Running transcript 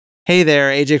Hey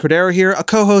there, AJ Cordero here, a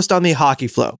co-host on the Hockey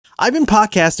Flow. I've been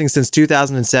podcasting since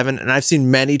 2007, and I've seen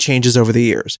many changes over the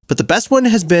years. But the best one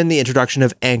has been the introduction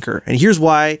of Anchor, and here's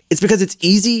why. It's because it's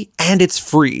easy and it's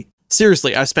free.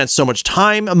 Seriously, I've spent so much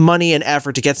time, money, and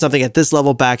effort to get something at this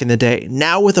level back in the day.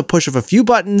 Now, with a push of a few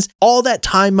buttons, all that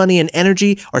time, money, and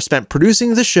energy are spent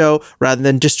producing the show rather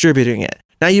than distributing it.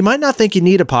 Now, you might not think you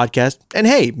need a podcast, and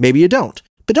hey, maybe you don't.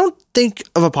 But don't think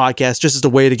of a podcast just as a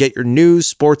way to get your news,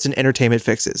 sports, and entertainment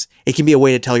fixes. It can be a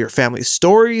way to tell your family's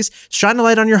stories, shine a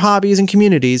light on your hobbies and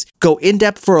communities, go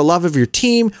in-depth for a love of your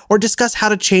team, or discuss how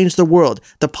to change the world.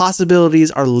 The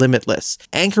possibilities are limitless.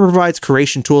 Anchor provides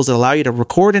creation tools that allow you to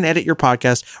record and edit your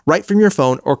podcast right from your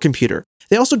phone or computer.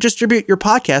 They also distribute your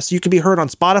podcast so you can be heard on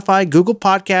Spotify, Google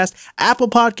Podcasts, Apple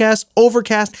Podcasts,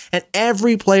 Overcast, and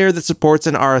every player that supports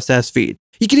an RSS feed.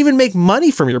 You can even make money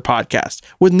from your podcast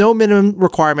with no minimum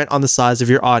requirement on the size of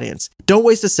your audience. Don't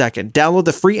waste a second. Download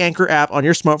the free Anchor app on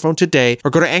your smartphone today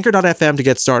or go to anchor.fm to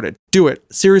get started. Do it.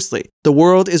 Seriously. The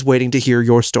world is waiting to hear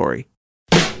your story.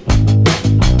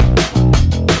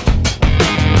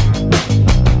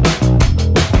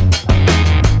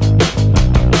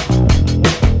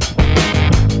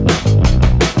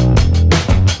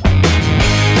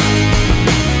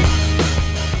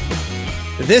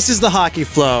 This is the Hockey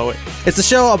Flow. It's a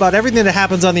show about everything that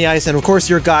happens on the ice, and of course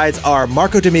your guides are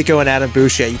Marco D'Amico and Adam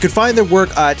Boucher. You can find their work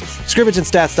at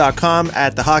scrimmageandstats.com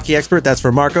at The Hockey Expert. That's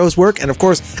for Marco's work. And of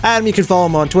course, Adam, you can follow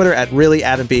him on Twitter at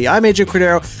ReallyAdamB. I'm AJ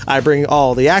Cordero. I bring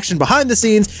all the action behind the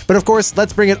scenes, but of course,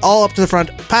 let's bring it all up to the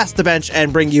front, past the bench,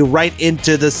 and bring you right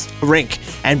into this rink,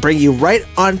 and bring you right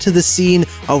onto the scene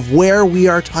of where we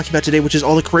are talking about today, which is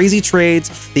all the crazy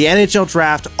trades, the NHL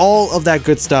draft, all of that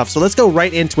good stuff. So let's go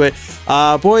right into it.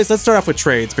 Boys, let's start off with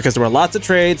trades, because there were lots of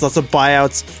trades, lots of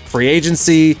buyouts, free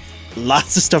agency,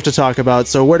 lots of stuff to talk about.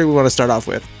 So where do we want to start off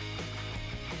with?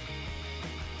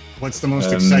 What's the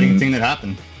most exciting thing that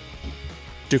happened?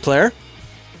 Duclair?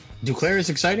 Duclair is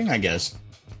exciting, I guess.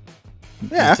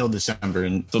 Yeah. Until December.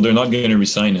 And so they're not going to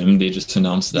resign him. They just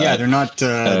announced that. Yeah, they're not.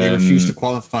 They refused to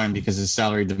qualify him because his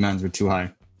salary demands were too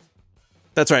high.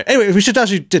 That's right. Anyway, we should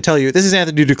actually tell you, this is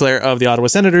Anthony Duclair of the Ottawa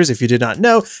Senators. If you did not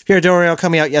know, Pierre Dorion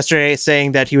coming out yesterday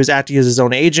saying that he was acting as his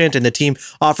own agent and the team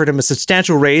offered him a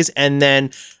substantial raise, and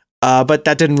then, but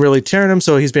that didn't really turn him,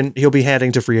 so he'll be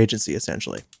heading to free agency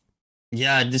essentially.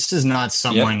 Yeah, this is not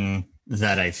someone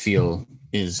that I feel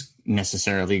is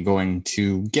necessarily going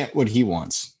to get what he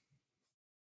wants.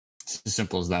 It's as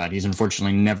simple as that. He's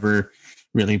unfortunately never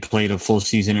really played a full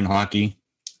season in hockey,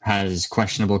 has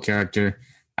questionable character.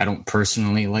 I don't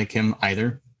personally like him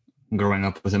either, growing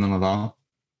up with him in Laval.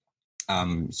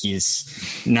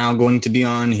 He's now going to be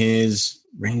on his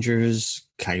Rangers,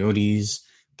 Coyotes,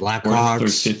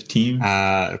 Blackhawks, fifth team,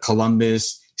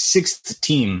 Columbus, sixth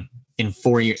team in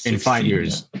 5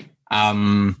 years.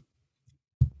 Yeah.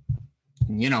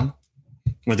 You know,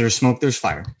 where there's smoke, there's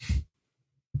fire.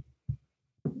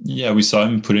 Yeah, we saw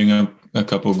him putting up a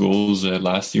couple goals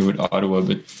last year with Ottawa,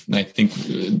 but I think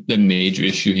the major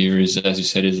issue here is, as you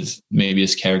said, is maybe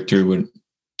his character, what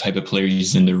type of player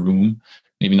he's in the room.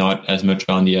 Maybe not as much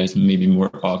on the ice, maybe more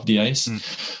off the ice.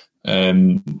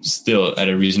 Still, at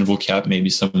a reasonable cap, maybe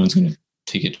someone's going to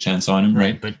take a chance on him,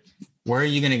 right? But where are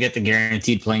you going to get the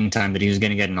guaranteed playing time that he was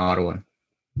going to get in Ottawa?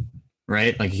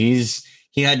 Right? Like he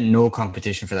had no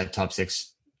competition for that top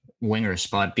six winger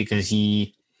spot because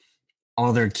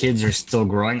all their kids are still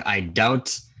growing. I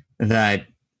doubt that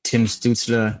Tim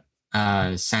Stützle,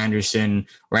 Sanderson,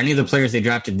 or any of the players they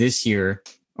drafted this year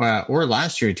or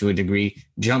last year to a degree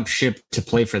jump ship to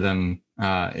play for them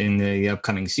in the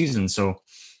upcoming season. So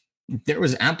there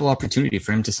was ample opportunity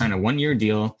for him to sign a 1-year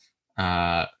deal,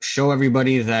 show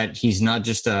everybody that he's not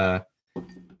just a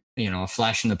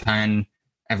flash in the pan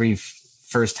every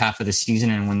first half of the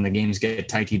season, and when the games get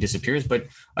tight, he disappears. But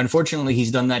unfortunately, he's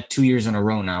done that 2 years in a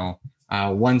row now.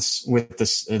 Once with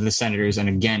the Senators and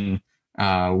again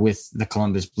with the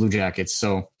Columbus Blue Jackets.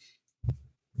 So,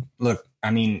 look,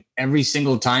 I mean, every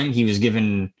single time he was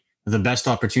given the best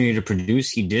opportunity to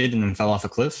produce, he did and then fell off a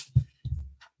cliff.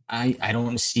 I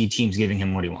don't see teams giving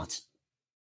him what he wants.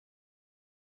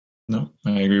 No,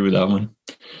 I agree with that one.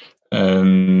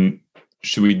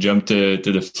 Should we jump to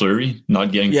the Fleury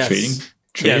not getting trading?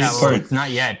 Yeah, well,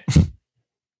 not yet.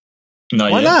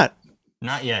 Why not?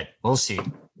 Not yet. We'll see.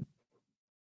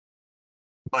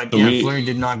 But Fleury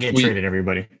did not get traded,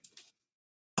 everybody.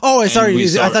 Oh, sorry.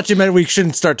 I thought you meant we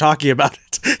shouldn't start talking about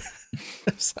it.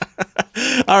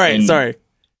 All right, sorry.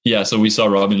 Yeah, so we saw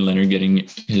Robin Leonard getting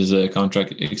his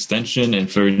contract extension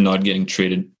and Fleury not getting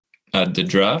traded at the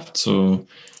draft. So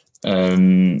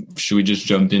Should we just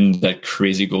jump in that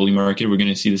crazy goalie market we're going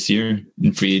to see this year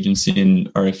in free agency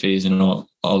and RFAs and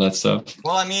all that stuff?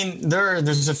 Well, I mean,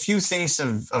 there's a few things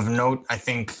of note, I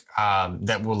think,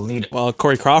 that will lead. Well,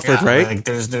 Corey Crawford, right?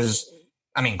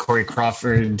 Like Corey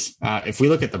Crawford. If we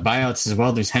look at the buyouts as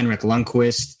well, there's Henrik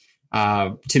Lundqvist.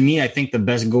 To me, I think the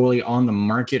best goalie on the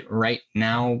market right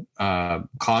now,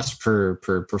 cost per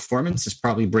performance, is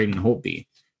probably Braden Holtby,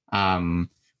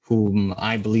 whom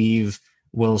I believe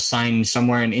will sign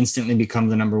somewhere and instantly become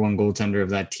the number one goaltender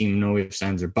of that team, no ifs,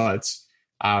 ands, or buts.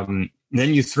 Then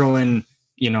you throw in,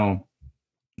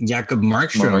 Jakob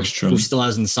Markstrom, who still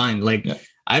hasn't signed.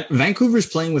 Vancouver's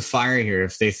playing with fire here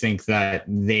if they think that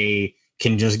they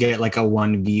can just get like a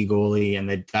 1B goalie and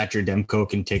that Thatcher Demko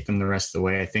can take them the rest of the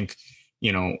way. I think,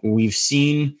 we've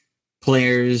seen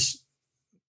players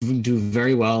do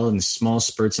very well in small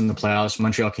spurts in the playoffs.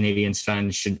 Montreal Canadiens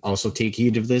fans should also take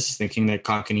heed of this, thinking that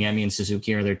Kotkaniemi and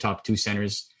Suzuki are their top two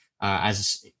centers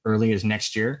as early as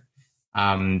next year.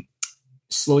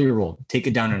 Slow your roll. Take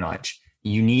it down a notch.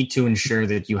 You need to ensure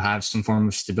that you have some form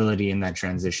of stability in that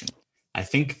transition. I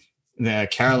think the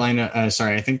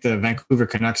Vancouver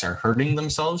Canucks are hurting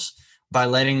themselves by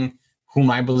letting whom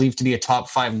I believe to be a top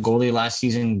 5 goalie last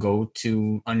season go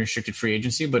to unrestricted free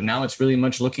agency, but now it's really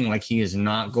much looking like he is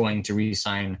not going to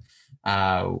re-sign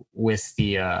with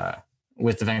the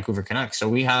Vancouver Canucks. So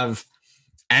we have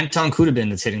Anton Khudobin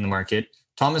that's hitting the market,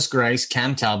 Thomas Greiss,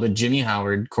 Cam Talbot, Jimmy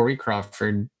Howard, Corey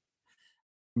Crawford,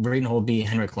 Braden Holtby,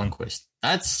 Henrik Lundqvist.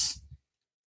 That's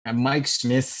Mike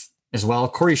Smith as well.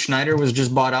 Corey Schneider was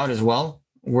just bought out as well.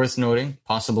 Worth noting,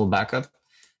 possible backup.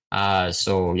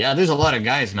 So yeah, there's a lot of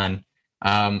guys, man.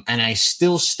 And I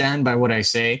still stand by what I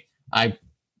say. I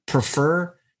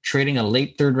prefer trading a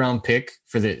late 3rd round pick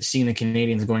for seeing the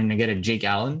Canadians going to get a Jake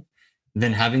Allen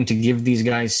than having to give these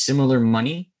guys similar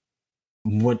money.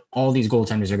 What all these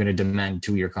goaltenders are going to demand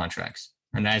 2-year contracts.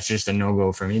 And that's just a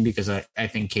no-go for me because I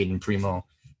think Caden Primo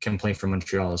can play for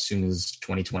Montreal as soon as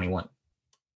 2021.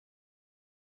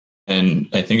 And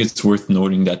I think it's worth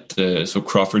noting that so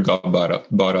Crawford got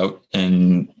bought out,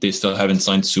 and they still haven't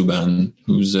signed Subban,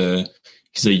 he's a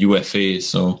UFA.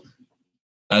 So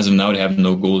as of now, they have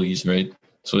no goalies, right?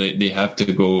 So they have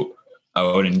to go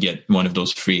out and get one of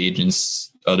those free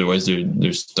agents. Otherwise,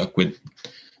 they're stuck with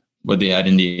what they had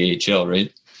in the AHL,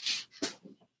 right?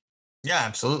 Yeah,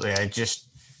 absolutely.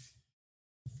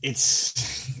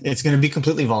 It's going to be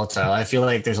completely volatile. I feel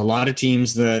like there's a lot of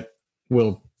teams that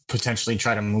will potentially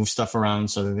try to move stuff around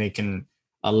so that they can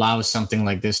allow something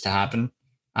like this to happen,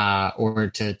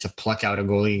 or to pluck out a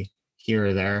goalie here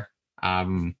or there. I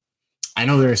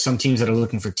know there are some teams that are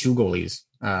looking for 2 goalies.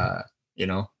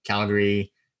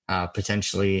 Calgary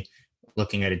potentially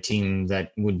looking at a team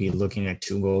that would be looking at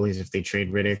 2 goalies if they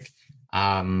trade Riddick.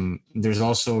 There's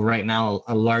also right now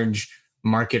a large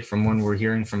market from when we're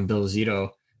hearing from Bill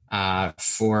Zito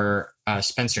for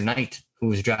Spencer Knight, who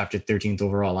was drafted 13th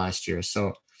overall last year.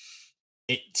 So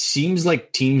it seems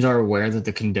like teams are aware that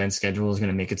the condensed schedule is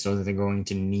going to make it so that they're going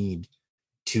to need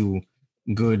 2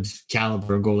 good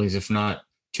caliber goalies, if not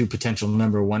 2 potential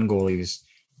number 1 goalies,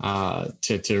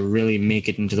 to really make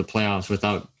it into the playoffs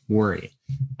without worry.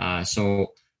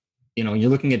 So you're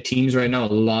looking at teams right now. A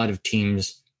lot of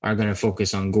teams are going to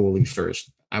focus on goalie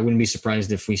first. I wouldn't be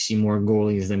surprised if we see more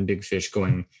goalies than big fish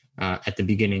going at the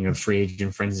beginning of free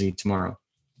agent frenzy tomorrow.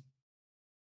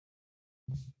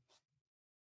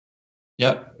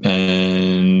 Yeah,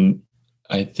 and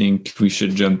I think we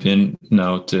should jump in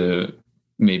now to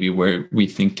maybe where we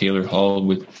think Taylor Hall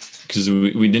would, because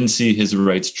we didn't see his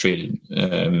rights traded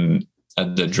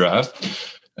at the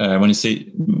draft. I want to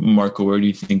say, Marco, where do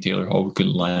you think Taylor Hall could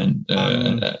land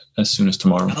as soon as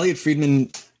tomorrow? Elliot Friedman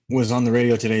was on the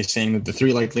radio today saying that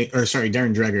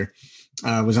Darren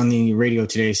Dreger was on the radio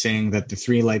today saying that the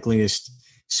 3 likeliest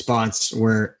spots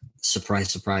were,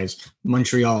 surprise,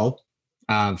 Montreal,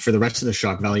 for the rest of the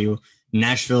shock value,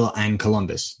 Nashville, and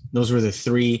Columbus. Those were the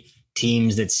 3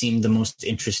 teams that seemed the most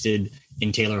interested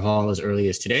in Taylor Hall as early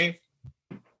as today.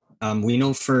 We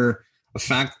know for a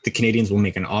fact the Canadians will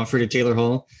make an offer to Taylor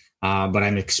Hall, but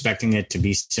I'm expecting it to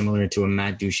be similar to a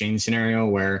Matt Duchene scenario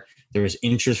where there is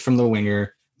interest from the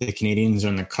winger. The Canadians are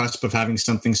on the cusp of having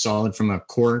something solid from a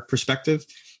core perspective.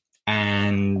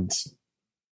 And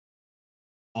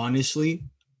honestly,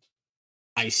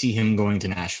 I see him going to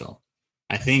Nashville.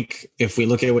 I think if we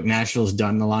look at what Nashville's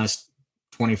done the last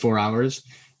 24 hours,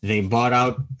 they bought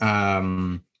out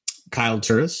Kyle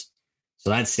Turris. So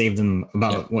that saved them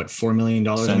about, $4 million?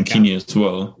 Santini as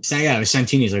well.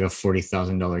 Santini's like a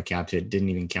 $40,000 cap hit. Didn't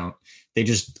even count. They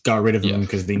just got rid of him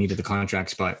because they needed the contract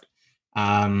spot.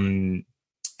 And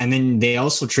then they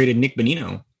also traded Nick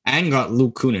Bonino. and got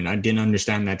Luke Kunin. I didn't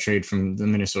understand that trade from the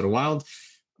Minnesota Wild.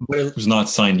 But It was not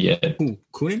signed yet.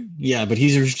 Kunin? Yeah, but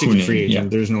he's a restricted free agent. Yeah.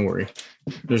 There's no worry.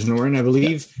 And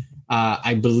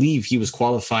I believe he was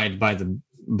qualified by the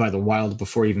Wild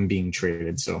before even being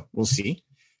traded. So we'll see.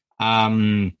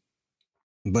 But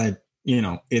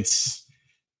it's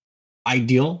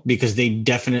ideal because they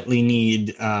definitely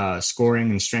need scoring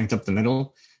and strength up the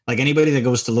middle. Like anybody that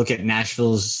goes to look at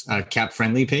Nashville's cap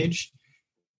friendly page,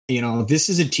 this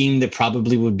is a team that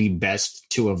probably would be best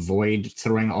to avoid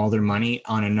throwing all their money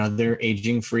on another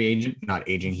aging free agent. Not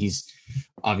aging, he's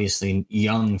obviously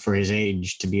young for his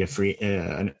age to be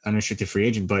an unrestricted free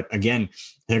agent. But again,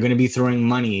 they're going to be throwing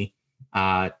money,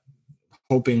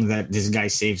 hoping that this guy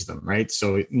saves them, right?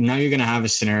 So now you're going to have a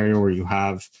scenario where you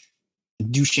have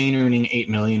Duchesne earning $8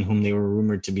 million, whom they were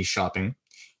rumored to be shopping.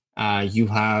 You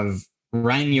have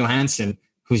Ryan Johansson,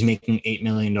 who's making $8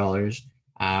 million.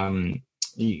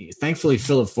 Thankfully,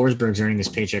 Philip Forsberg's earning his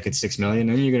paycheck at $6 million.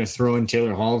 And then you're going to throw in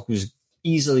Taylor Hall, who's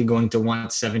easily going to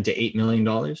want $7 to $8 million.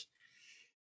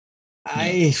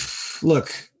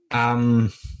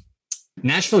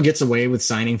 Nashville gets away with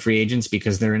signing free agents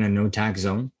because they're in a no tax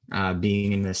zone,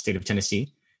 being in the state of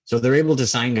Tennessee. So they're able to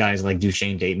sign guys like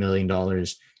Duchesne to $8 million,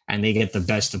 and they get the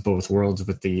best of both worlds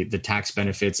with the tax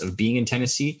benefits of being in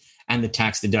Tennessee and the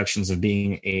tax deductions of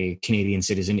being a Canadian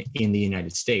citizen in the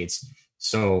United States.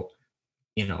 So,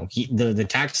 the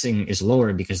taxing is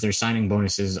lower because their signing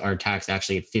bonuses are taxed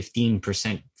actually at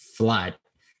 15% flat,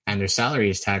 and their salary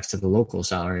is taxed to the local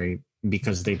salary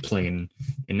because they play in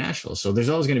Nashville. So there's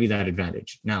always going to be that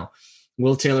advantage. Now,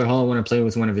 will Taylor Hall want to play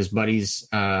with one of his buddies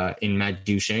in Matt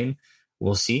Duchesne?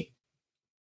 We'll see.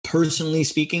 Personally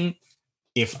speaking,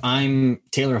 if I'm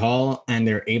Taylor Hall and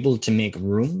they're able to make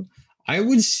room, I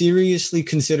would seriously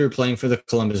consider playing for the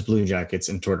Columbus Blue Jackets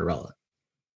in Tortorella.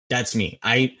 That's me.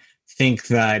 I think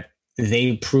that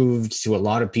they proved to a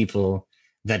lot of people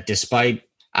that despite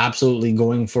absolutely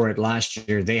going for it last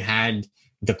year, they had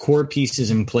the core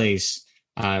pieces in place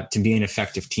to be an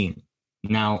effective team.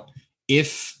 Now,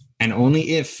 if and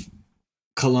only if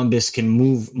Columbus can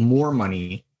move more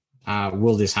money,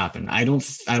 will this happen? I don't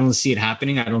see it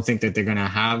happening. I don't think that they're going to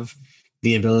have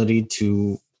the ability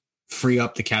to free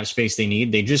up the cap space they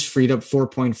need. They just freed up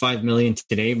 $4.5 million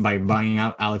today by buying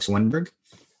out Alex Wennberg,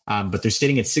 but they're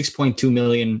sitting at $6.2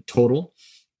 million total,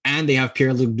 and they have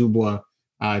Pierre-Luc Dubois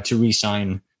to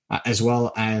re-sign, as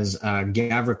well as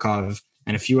Gavrikov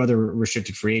and a few other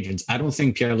restricted free agents. I don't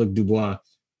think Pierre-Luc Dubois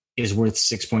is worth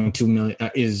 $6.2 million.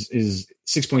 Is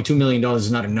 $6.2 million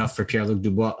is not enough for Pierre-Luc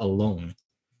Dubois alone.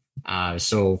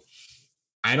 So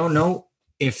I don't know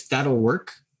if that'll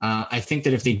work. I think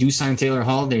that if they do sign Taylor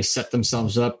Hall, they set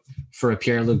themselves up for a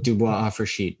Pierre-Luc Dubois offer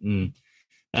sheet. And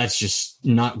that's just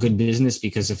not good business,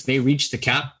 because if they reach the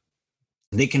cap,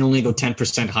 they can only go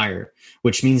 10% higher,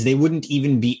 which means they wouldn't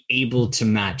even be able to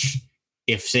match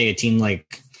if, say, a team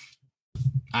like,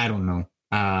 I don't know,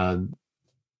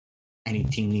 any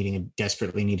team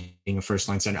desperately needing a first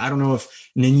line center. I don't know if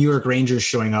the New York Rangers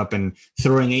showing up and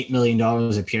throwing $8 million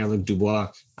at Pierre-Luc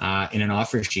Dubois in an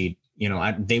offer sheet,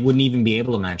 they wouldn't even be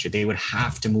able to match it. They would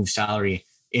have to move salary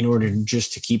in order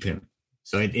just to keep him.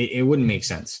 So it wouldn't make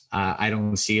sense. I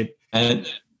don't see it.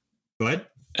 Go ahead.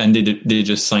 And they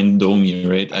just signed Domi,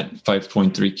 right, at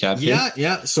 5.3 cap hit.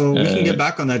 Yeah. So we can get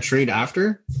back on that trade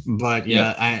after. But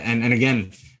and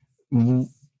again,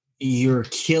 you're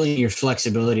killing your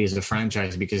flexibility as a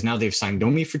franchise, because now they've signed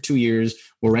Domi for 2 years.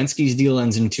 Werenski's deal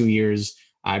ends in 2 years.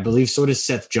 I believe so does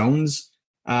Seth Jones.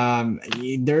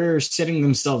 They're setting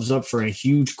themselves up for a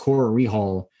huge core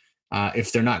rehaul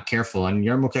if they're not careful. And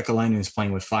Jarmo Kekalainen is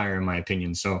playing with fire, in my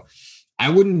opinion. So I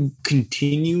wouldn't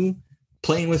continue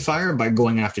playing with fire by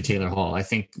going after Taylor Hall. I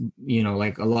think,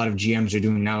 like a lot of GMs are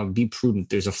doing now, be prudent.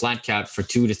 There's a flat cap for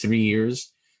 2 to 3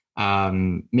 years.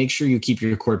 Make sure you keep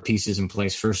your core pieces in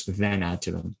place first, then add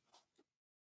to them.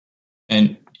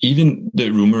 And even the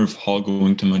rumor of Hall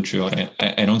going to Montreal,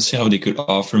 I don't see how they could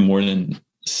offer more than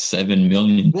 $7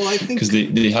 million. Well, I think because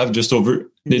they have just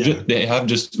over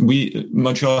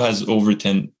Montreal has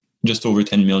just over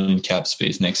 10 million cap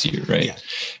space next year, right? Yeah.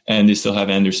 And they still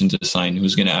have Anderson to sign,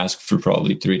 who's going to ask for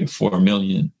probably 3 to 4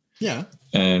 million. Yeah.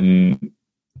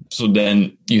 So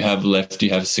then you have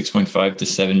 6.5 to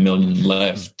 7 million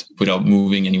left without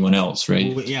moving anyone else,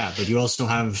 right? Well, yeah, but you also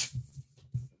have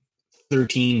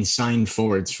 13 signed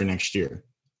forwards for next year.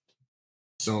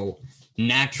 So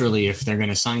naturally, if they're going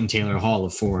to sign Taylor Hall,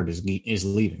 a forward is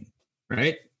leaving,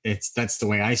 right? That's the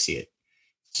way I see it.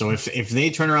 So if they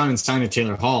turn around and sign a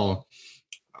Taylor Hall,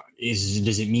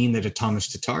 does it mean that a Thomas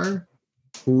Tatar,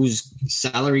 whose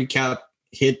salary cap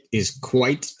hit is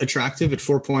quite attractive at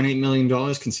 $4.8 million,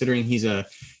 considering he's a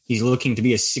He's looking to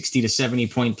be a 60 to 70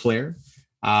 point player.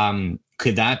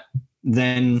 Could that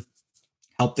then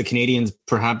help the Canadians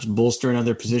perhaps bolster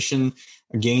another position,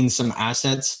 gain some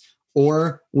assets,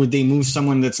 or would they move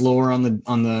someone that's lower on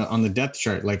the depth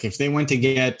chart? Like if they went to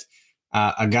get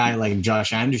a guy like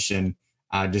Josh Anderson,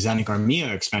 does that make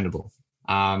Armia expendable?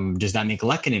 Does that make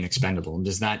Lehkonen expendable?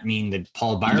 Does that mean that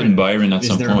Paul Byron at is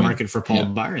some there point? A market for Paul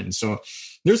Byron? So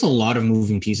there's a lot of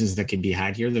moving pieces that could be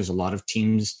had here. There's a lot of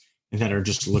teams that are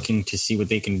just looking to see what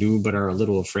they can do, but are a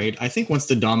little afraid. I think once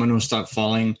the dominoes start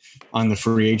falling on the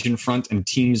free agent front and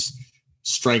teams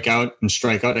strike out,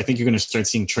 I think you're going to start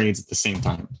seeing trades at the same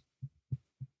time.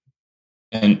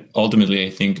 And ultimately, I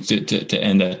think to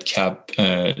end that cap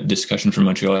discussion for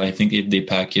Montreal, I think if they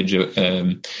package,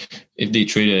 if they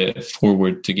trade a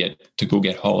forward to go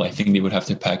get Hall, I think they would have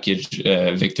to package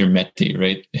Victor Mete,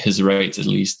 right? His rights at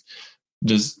least.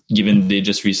 Just given they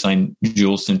just re-signed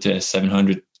Juleson to a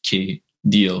 $700K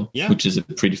deal, which is a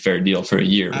pretty fair deal for a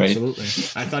year, right? Absolutely.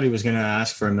 I thought he was going to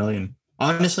ask for $1 million.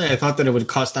 Honestly, I thought that it would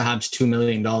cost the Habs $2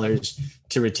 million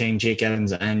to retain Jake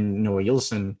Evans and Noah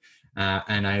Juleson.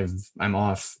 And I'm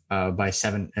off by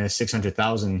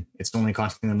 $600,000. It's only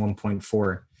costing them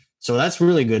 1.4. So that's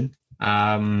really good.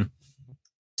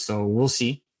 So we'll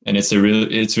see. And it's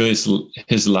really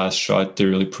his last shot to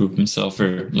really prove himself,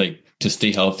 or like to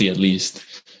stay healthy at least,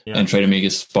 and try to make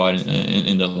his spot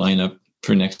in the lineup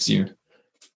for next year.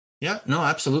 Yeah, no,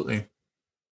 absolutely.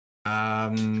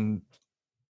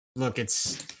 Look,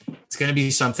 it's going to be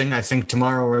something. I think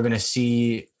tomorrow we're going to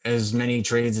see as many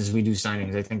trades as we do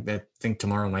signings. I think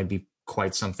tomorrow might be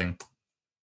quite something.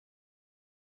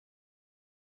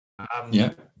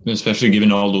 Especially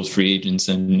given all those free agents,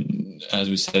 and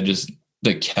as we said, just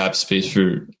the cap space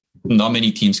for not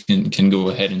many teams can go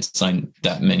ahead and sign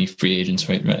that many free agents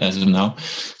right as of now.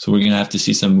 So we're going to have to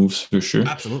see some moves for sure.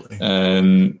 Absolutely.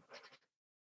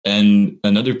 And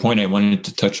another point I wanted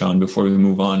to touch on before we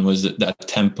move on was that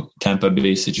Tampa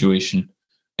Bay situation,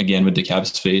 again, with the cap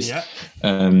space. Yeah.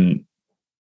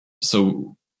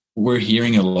 So we're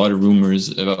hearing a lot of rumors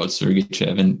about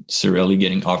Sergachev and Cirelli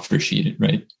getting offer sheeted,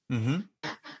 right? Mm-hmm.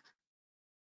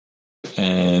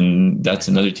 And that's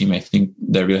another team I think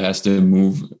that really has to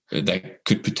move, that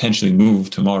could potentially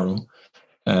move tomorrow.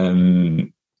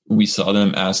 We saw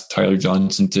them ask Tyler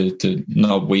Johnson to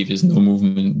not waive his no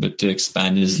movement, but to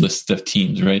expand his list of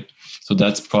teams, right? So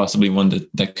that's possibly one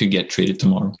that could get traded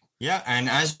tomorrow. Yeah, and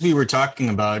as we were talking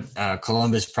about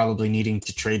Columbus probably needing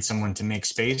to trade someone to make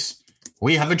space,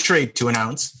 we have a trade to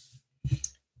announce.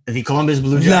 The Columbus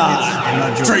Blue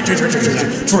Jackets. Trade.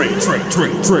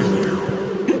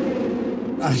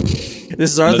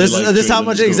 This is how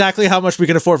much we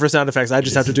can afford for sound effects. I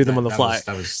just have to do them on the fly.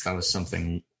 That was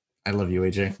something. I love you,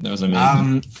 AJ. That was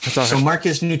amazing. So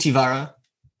Marcus Nutivara,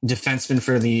 defenseman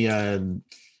for the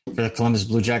Columbus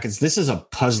Blue Jackets. This is a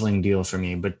puzzling deal for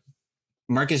me, but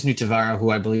Marcus Nutivara, who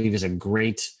I believe is a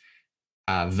great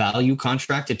value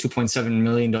contract at $2.7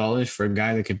 million for a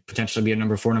guy that could potentially be a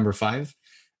number 4, number 5,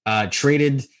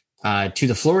 traded to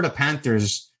the Florida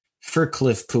Panthers for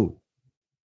Cliff Pu.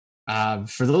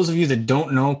 For those of you that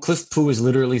don't know, Cliff Pu is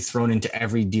literally thrown into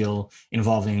every deal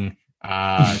involving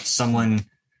someone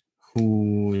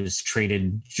who is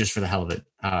traded just for the hell of it.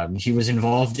 He was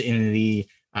involved in the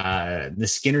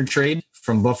Skinner trade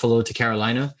from Buffalo to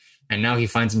Carolina, and now he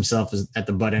finds himself at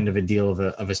the butt end of a deal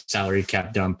of a salary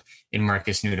cap dump in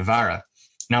Marcus Nutivara.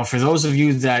 Now, for those of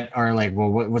you that are like, well,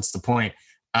 what's the point?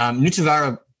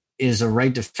 Nutivara is a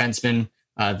right defenseman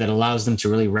that allows them to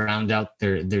really round out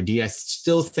their D. I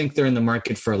still think they're in the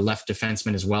market for a left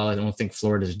defenseman as well. I don't think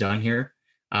Florida's done here,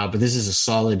 but this is a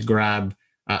solid grab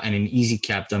and an easy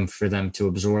cap dump for them to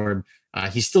absorb.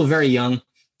 He's still very young,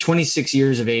 26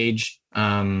 years of age,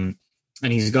 and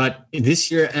he's got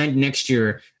this year and next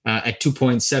year at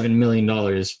 $2.7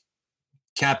 million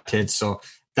cap hit. So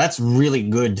that's really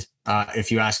good,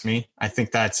 if you ask me. I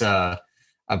think that's a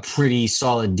pretty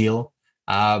solid deal.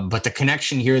 But the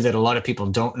connection here that a lot of people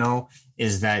don't know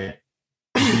is that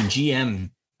the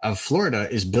GM of Florida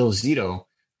is Bill Zito,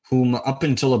 whom up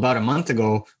until about a month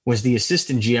ago was the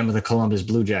assistant GM of the Columbus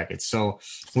Blue Jackets. So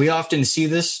we often see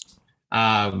this.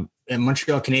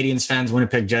 Montreal Canadiens fans,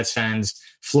 Winnipeg Jets fans,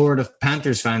 Florida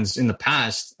Panthers fans in the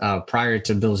past, prior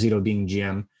to Bill Zito being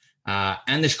GM,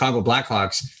 and the Chicago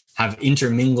Blackhawks have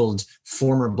intermingled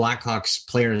former Blackhawks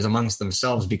players amongst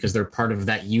themselves because they're part of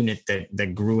that unit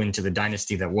that grew into the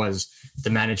dynasty that was the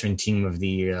management team of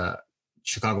the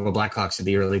Chicago Blackhawks at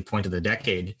the early point of the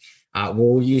decade.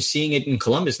 Well, you're seeing it in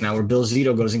Columbus now, where Bill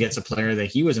Zito goes and gets a player that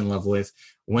he was in love with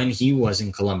when he was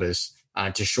in Columbus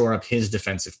to shore up his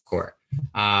defensive core.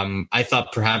 I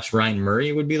thought perhaps Ryan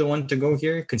Murray would be the one to go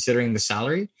here, considering the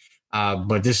salary.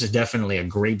 But this is definitely a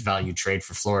great value trade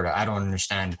for Florida. I don't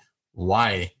understand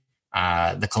why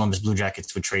the Columbus Blue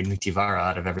Jackets would trade Nutivaara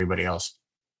out of everybody else.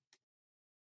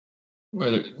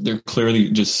 Well, they're clearly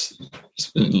just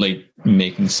like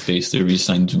making space to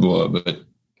re-sign Dubois, but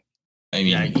I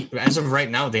mean, as of right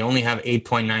now, they only have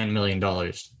 $8.9 million.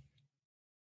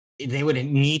 They would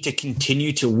need to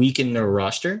continue to weaken their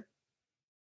roster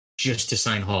just to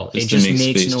sign Hall. It just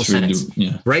makes no sense.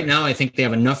 Right now, I think they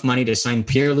have enough money to sign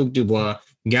Pierre-Luc Dubois,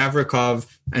 Gavrikov,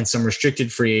 and some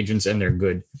restricted free agents, and they're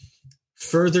good.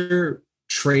 Further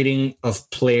trading of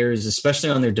players, especially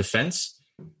on their defense,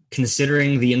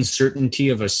 considering the uncertainty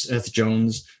of a Seth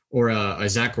Jones or a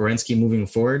Zach Werenski moving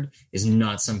forward, is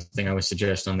not something I would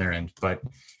suggest on their end. But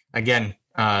again,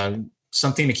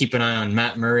 something to keep an eye on.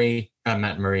 Matt Murray,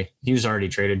 he was already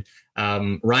traded.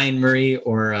 Ryan Murray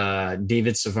or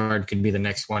David Savard could be the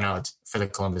next one out for the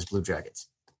Columbus Blue Jackets.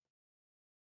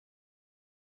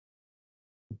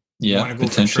 Yeah,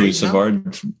 potentially Savard.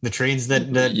 Now? The trades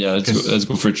that yeah, let's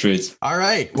go for trades. All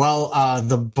right. Well,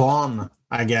 the bomb,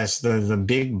 I guess, the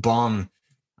big bomb,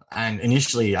 and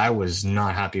initially I was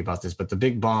not happy about this, but the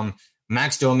big bomb,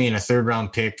 Max Domi and a 3rd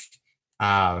round pick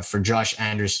for Josh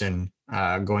Anderson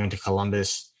going to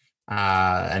Columbus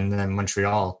and then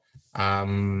Montreal.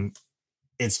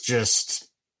 It's just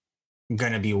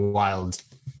gonna be wild.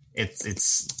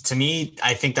 It's to me,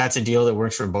 I think that's a deal that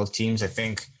works for both teams. I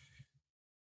think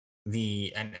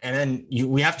we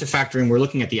have to factor in, we're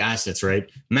looking at the assets, right?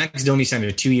 Max Domi signed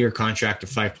a 2-year contract of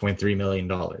 $5.3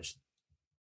 million.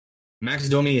 Max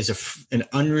Domi is an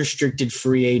unrestricted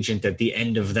free agent at the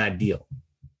end of that deal.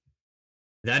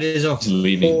 That is a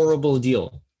horrible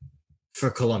deal for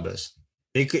Columbus.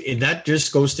 That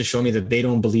just goes to show me that they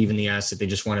don't believe in the asset. They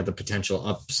just wanted the potential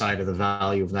upside of the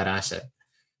value of that asset.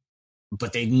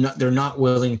 But they're not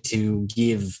willing to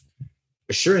give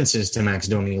assurances to Max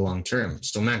Domi long term.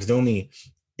 So Max Domi,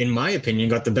 in my opinion,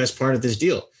 got the best part of this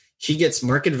deal. He gets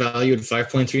market value at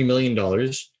 $5.3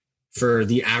 million for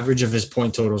the average of his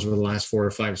point totals over the last 4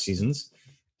 or 5 seasons.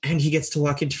 And he gets to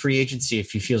walk into free agency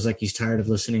if he feels like he's tired of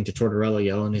listening to Tortorella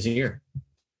yell in his ear.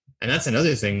 And that's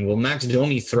another thing. Will Max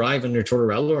Domi thrive under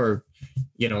Tortorella, or,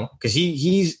 because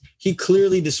he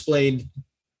clearly displayed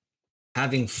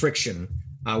having friction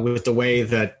with the way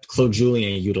that Claude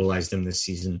Julien utilized him this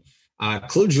season.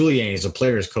 Claude Julien is a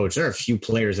player's coach. There are a few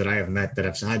players that I have met that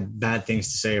have had bad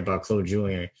things to say about Claude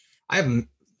Julien. I have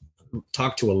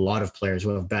talked to a lot of players who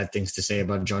have bad things to say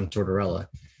about John Tortorella.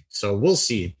 So we'll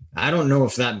see. I don't know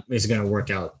if that is going to work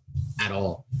out at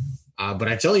all. But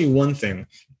I tell you one thing.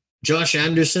 Josh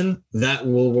Anderson, that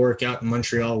will work out in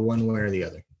Montreal one way or the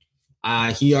other.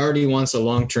 He already wants a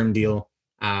long-term deal,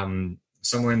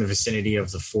 somewhere in the vicinity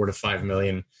of the $4 to $5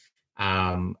 million.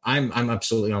 I'm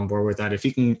absolutely on board with that. If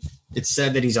he can, it's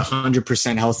said that he's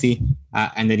 100% healthy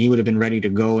and that he would have been ready to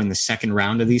go in the second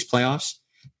round of these playoffs.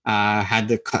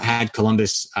 Had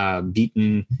Columbus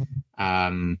beaten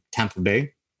Tampa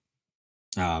Bay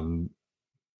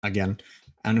again.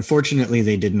 And unfortunately,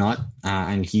 they did not,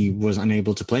 and he was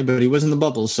unable to play, but he was in the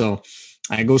bubble. So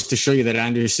it goes to show you that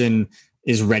Anderson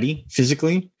is ready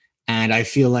physically. And I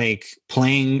feel like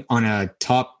playing on a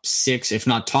top 6, if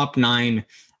not top 9,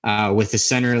 with a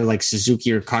center like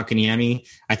Suzuki or Kotkaniemi,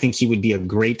 I think he would be a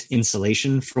great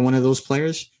insulation for one of those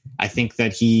players. I think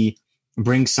that he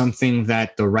brings something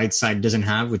that the right side doesn't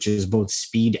have, which is both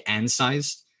speed and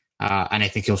size. And I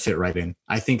think he'll fit right in.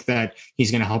 I think that he's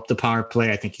going to help the power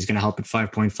play. I think he's going to help at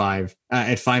 5.5,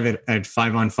 at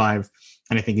 5-on-5.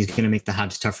 And I think he's going to make the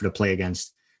Habs tougher to play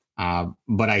against.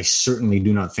 But I certainly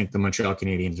do not think the Montreal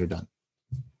Canadiens are done.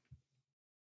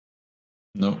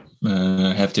 No,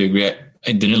 I have to agree.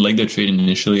 I didn't like that trade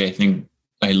initially. I think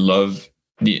I love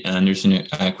the Anderson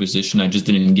acquisition. I just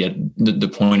didn't get the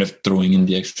point of throwing in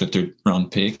the extra 3rd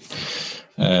round pick.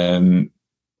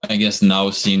 I guess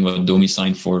now seeing what Domi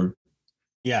signed for,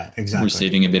 yeah, exactly. We're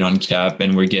saving a bit on cap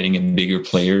and we're getting a bigger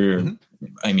player. Mm-hmm.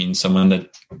 I mean, someone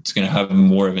that's going to have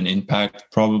more of an impact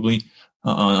probably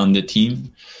on the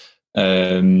team.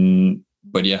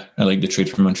 But yeah, I like the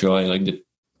trade for Montreal. I like the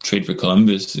trade for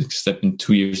Columbus, except in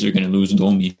 2 years they're going to lose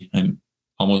Domi. I'm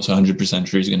almost 100%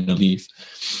 sure he's going to leave.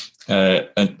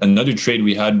 Another trade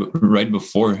we had right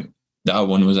before that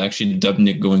one was actually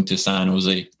Dubnyk going to San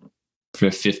Jose for a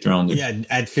 5th rounder. Yeah,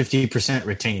 at 50%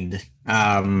 retained.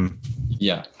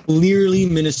 Yeah. Clearly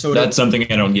Minnesota. That's something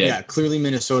I don't get. Yeah, clearly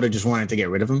Minnesota just wanted to get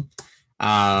rid of him.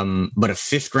 But a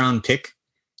 5th round pick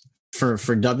for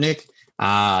Dubnyk,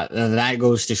 that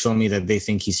goes to show me that they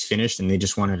think he's finished and they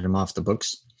just wanted him off the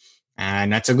books.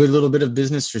 And that's a good little bit of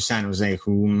business for San Jose,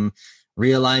 whom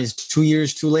realized 2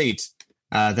 years too late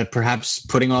that perhaps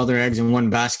putting all their eggs in one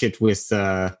basket with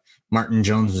Martin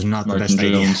Jones was not the best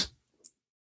Martin idea. Jones.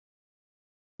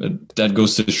 But that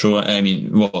goes to show, I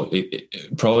mean, well,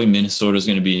 probably Minnesota's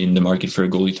going to be in the market for a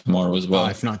goalie tomorrow as well.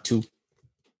 If not two.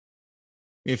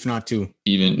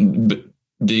 Even, but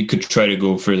they could try to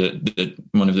go for the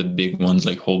one of the big ones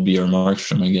like Holtby or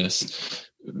Markstrom, I guess.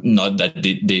 Not that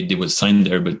they would sign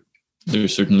there, but they're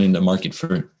certainly in the market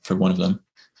for one of them.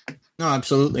 No,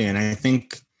 absolutely. And I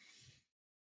think,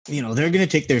 they're going to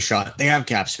take their shot. They have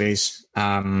cap space.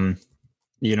 I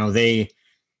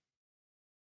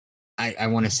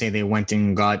want to say they went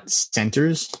and got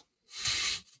centers.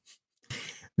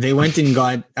 They went and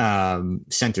got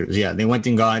centers. Yeah, they went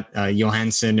and got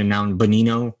Johansson and now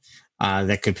Bonino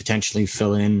that could potentially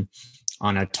fill in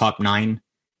on a top 9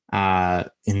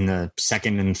 in the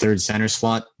second and third center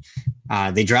slot.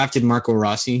 They drafted Marco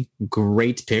Rossi.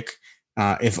 Great pick.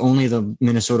 If only the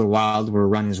Minnesota Wild were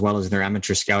run as well as their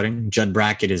amateur scouting. Judd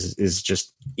Brackett is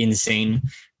just insane,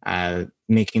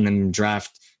 making them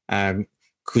draft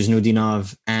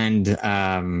Kuznetsov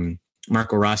and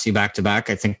Marco Rossi back to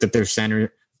back. I think that their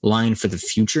center line for the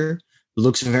future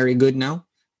looks very good now.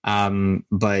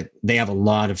 But they have a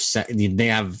lot of they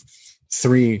have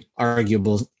 3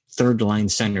 arguable third line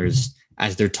centers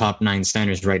as their top 9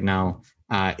 centers right now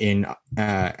in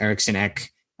Eriksson Ek,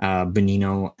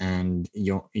 Bonino, and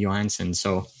Johansson.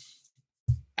 So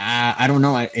I don't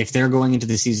know if they're going into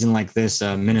the season like this.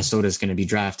 Minnesota is going to be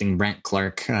drafting Brandt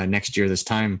Clark next year this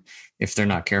time if they're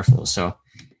not careful. So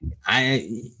I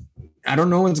don't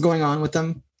know what's going on with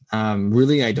them.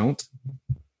 Really, I don't.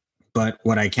 But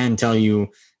what I can tell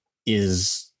you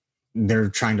is they're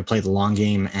trying to play the long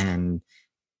game and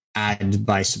add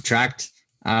by subtract.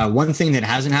 One thing that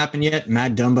hasn't happened yet,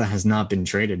 Matt Dumba has not been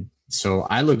traded. So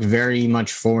I look very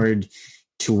much forward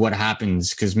to what happens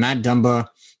because Matt Dumba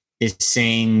is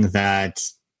saying that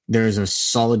there's a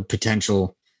solid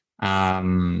potential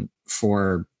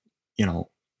for,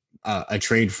 a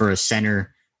trade for a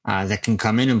center that can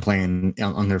come in and play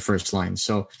on their first line.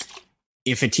 So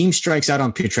if a team strikes out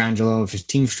on Pietrangelo, if a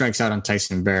team strikes out on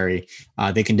Tyson Barrie,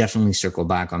 they can definitely circle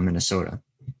back on Minnesota.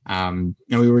 And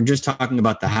we were just talking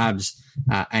about the Habs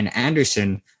and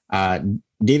Anderson.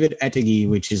 David Ettegi,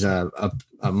 which is a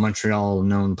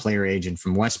Montreal-known player agent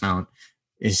from Westmount,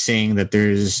 is saying that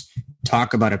there's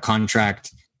talk about a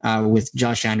contract with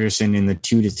Josh Anderson in the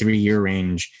 2 to 3 year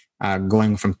range,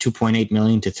 going from $2.8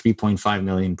 million to $3.5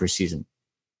 million per season.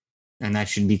 And that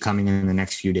should be coming in the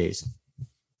next few days.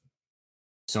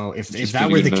 So if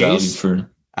that were the case,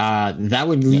 that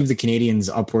would leave the Canadians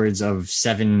upwards of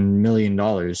 $7 million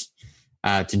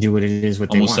to do what it is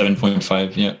what almost they want.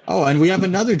 7.5, yeah. Oh, and we have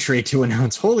another trade to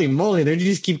announce. Holy moly, they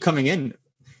just keep coming in.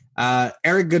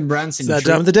 Eric Goodbranson. It's that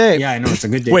time of the day. Yeah, I know, it's a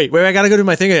good day. Wait, I gotta go do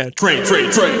my thing again. Trade.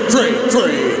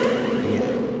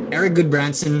 Eric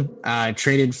Goodbranson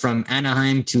traded from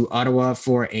Anaheim to Ottawa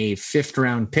for a 5th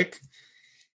round pick.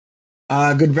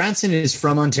 Goodbranson is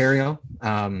from Ontario.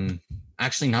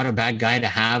 Actually not a bad guy to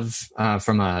have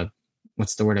from a,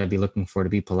 what's the word I'd be looking for to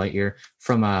be polite here?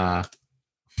 From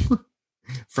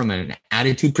an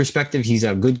attitude perspective, he's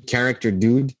a good character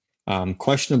dude,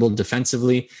 questionable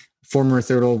defensively, former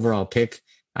 3rd overall pick.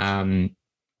 But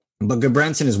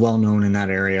Goodbranson is well known in that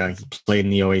area. He played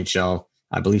in the OHL,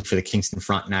 I believe, for the Kingston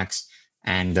Frontenacs.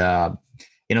 And, the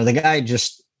guy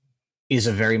just is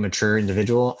a very mature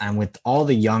individual. And with all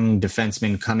the young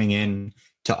defensemen coming in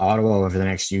to Ottawa over the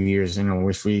next few years,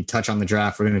 if we touch on the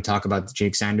draft, we're going to talk about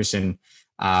Jake Sanderson.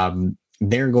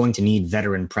 They're going to need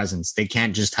veteran presence. They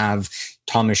can't just have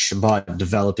Thomas Chabot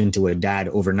develop into a dad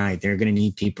overnight. They're going to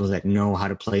need people that know how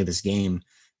to play this game.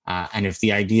 And if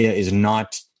the idea is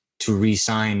not to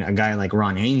re-sign a guy like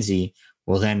Ron Hainsey,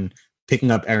 well, then picking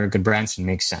up Eric Goodbranson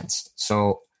makes sense.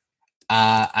 So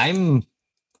I'm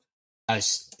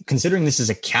considering this as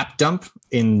a cap dump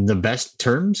in the best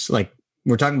terms. Like,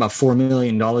 we're talking about $4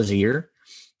 million a year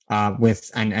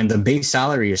and the base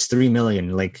salary is $3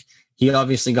 million. Like, he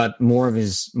obviously got more of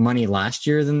his money last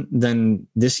year than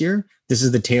this year. This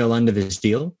is the tail end of his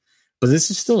deal, but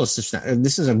this is still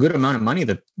this is a good amount of money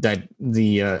that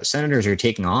the Senators are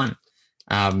taking on.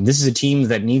 This is a team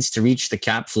that needs to reach the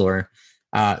cap floor.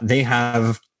 They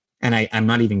have, and I'm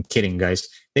not even kidding, guys,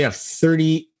 they have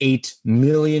 $38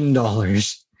 million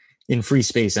in free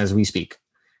space as we speak.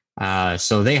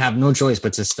 So they have no choice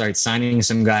but to start signing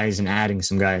some guys and adding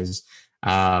some guys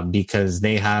because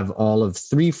they have all of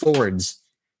 4 forwards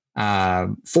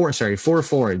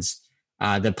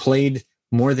that played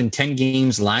more than 10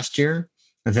 games last year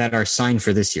that are signed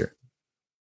for this year.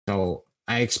 So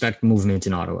I expect movement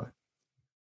in Ottawa.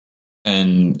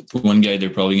 And one guy they're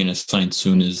probably going to sign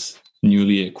soon is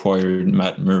newly acquired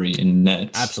Matt Murray in net.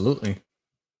 Absolutely.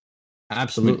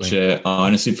 Absolutely. Which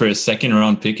honestly, for a second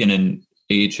round pick and an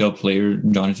AHL player,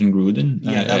 Jonathan Gruden.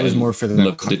 Yeah, that was more for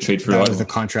the trade for that Ottawa. was the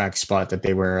contract spot that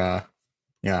they were.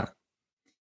 Yeah,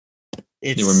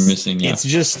 They were missing. Yeah, it's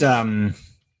just I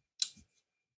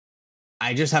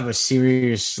just have a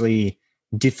seriously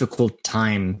difficult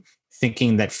time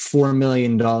thinking that $4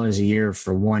 million a year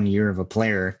for 1 year of a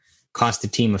player cost the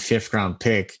team a 5th round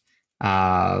pick.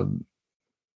 I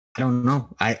don't know.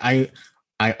 I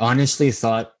honestly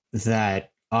thought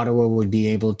that Ottawa would be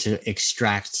able to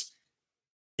extract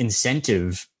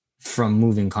incentive from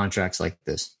moving contracts like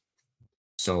this.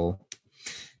 So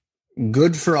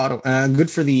good for Ottawa,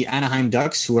 good for the Anaheim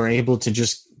Ducks, who are able to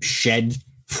just shed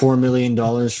 $4 million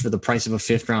for the price of a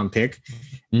 5th round pick.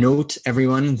 Note,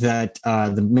 everyone, that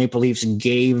the Maple Leafs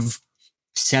gave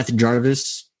Seth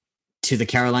Jarvis to the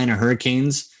Carolina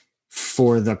Hurricanes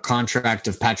for the contract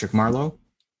of Patrick Marleau.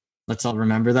 Let's all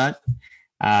remember that.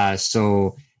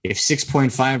 So if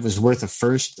 6.5 was worth a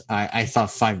first, I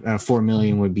thought 4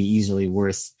 million would be easily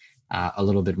worth a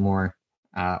little bit more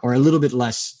or a little bit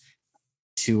less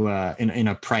to in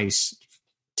a price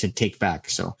to take back.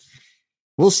 So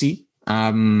we'll see.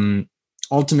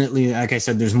 Ultimately, like I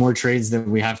said, there's more trades that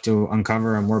we have to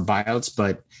uncover and more buyouts,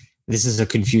 but this is a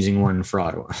confusing one for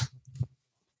Ottawa.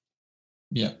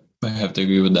 Yeah, I have to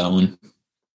agree with that one.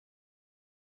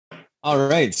 All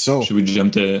right, so should we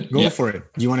jump to go for it?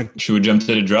 You want to? Should we jump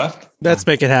to the draft? Let's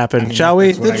make it happen, shall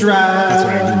we? The draft. That's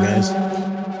what I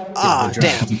do,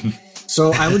 guys. Damn.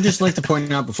 So I would just like to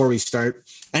point out before we start,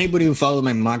 anybody who followed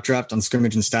my mock draft on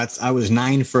Scrimmage and Stats, I was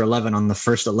 9 for 11 on the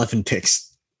first 11 picks.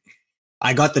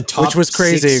 I got the top, which was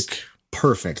crazy. 6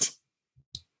 perfect.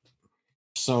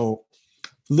 So,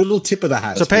 little tip of the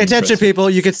hat. So pay attention, people.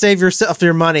 You can save yourself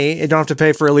your money. You don't have to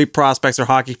pay for elite prospects or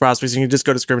hockey prospects. You can just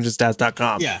go to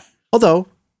scrimmageandstats.com. Yeah. Although,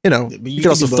 you can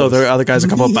also throw the other guys a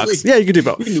couple of bucks. Yeah, you can do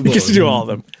both. You can do all of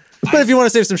them. But if you want to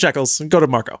save some shekels, go to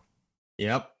Marco.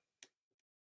 Yep.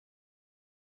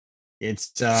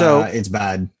 It's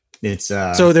bad. It's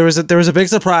so there was a big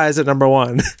surprise at number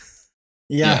 1.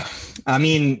 Yeah. I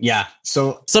mean, yeah.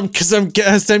 So some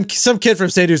kid from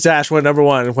St. Eustache went number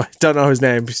 1. Don't know his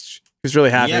name. He's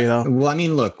really happy though. Well, I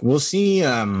mean, look, we'll see.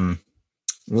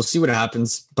 We'll see what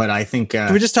happens. But I think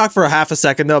can we just talk for a half a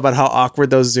second though about how awkward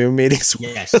those Zoom meetings were?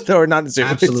 Yes. Or not Zoom.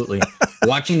 Absolutely.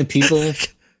 Watching the people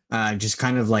just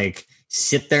kind of like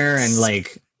sit there and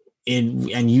like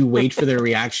and you wait for their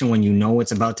reaction when you know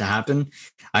what's about to happen.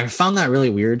 I found that really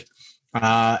weird.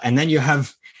 And then you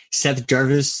have Seth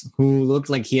Jarvis, who looked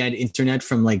like he had internet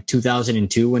from like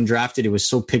 2002 when drafted. It was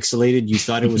so pixelated, you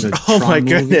thought it was a oh my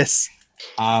goodness.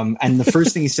 And the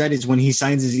first thing he said is when he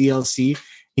signs his ELC,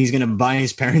 he's going to buy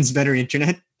his parents better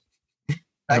internet.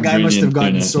 That guy must have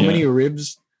gotten so many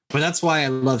ribs. But that's why I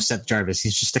love Seth Jarvis.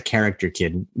 He's just a character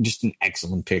kid, just an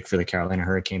excellent pick for the Carolina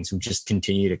Hurricanes, who just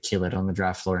continue to kill it on the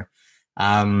draft floor.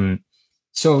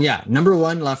 So yeah, number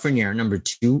 1, Lafreniere. Number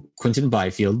 2, Quinton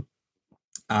Byfield.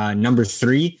 Number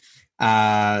 3,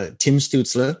 Tim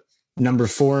Stützle. Number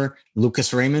 4,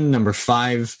 Lucas Raymond. Number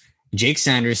 5, Jake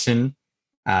Sanderson.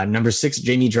 Number 6,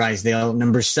 Jamie Drysdale.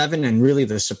 Number 7, and really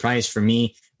the surprise for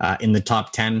me in the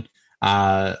top 10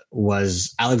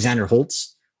 was Alexander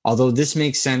Holtz. Although this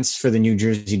makes sense for the New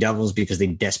Jersey Devils because they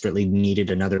desperately needed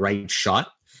another right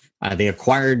shot. They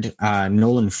acquired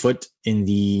Nolan Foote in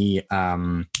the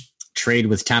trade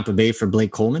with Tampa Bay for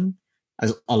Blake Coleman,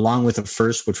 along with a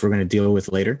first, which we're going to deal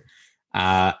with later,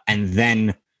 and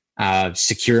then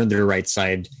secure their right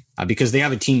side because they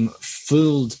have a team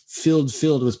filled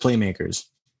with playmakers,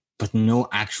 but no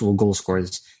actual goal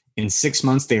scorers. In 6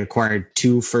 months, they acquired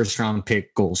 2 first-round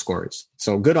pick goal scorers.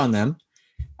 So good on them.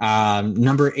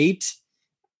 Number 8,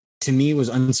 to me, was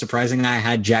unsurprising. I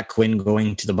had Jack Quinn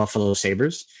going to the Buffalo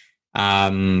Sabres.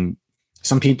 Some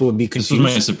people would be confused. This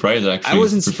was my surprise, actually. I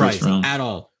wasn't surprised at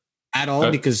all.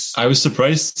 Because I was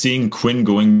surprised seeing Quinn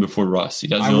going before Rossi.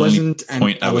 That's the only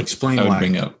point I would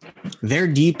bring up. They're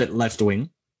deep at left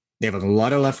wing. They have a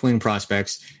lot of left wing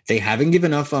prospects. They haven't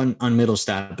given up on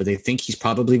Middlestat, but they think he's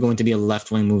probably going to be a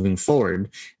left wing moving forward.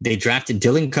 They drafted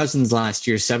Dylan Cousins last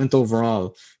year, 7th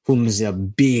overall, whom is a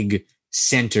big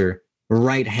center,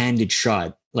 right-handed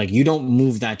shot. Like, you don't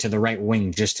move that to the right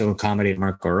wing just to accommodate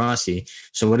Marco Rossi.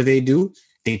 So what do?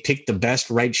 They picked the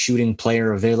best right shooting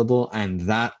player available, and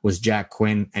that was Jack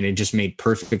Quinn, and it just made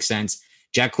perfect sense.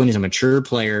 Jack Quinn is a mature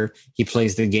player. He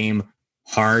plays the game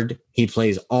hard. He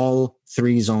plays all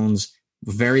 3 zones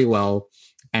very well.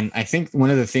 And I think one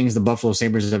of the things the Buffalo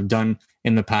Sabres have done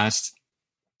in the past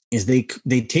is they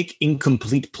take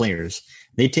incomplete players.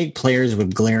 They take players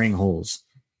with glaring holes.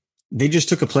 They just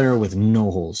took a player with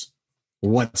no holes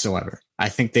whatsoever. I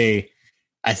think they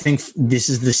I think this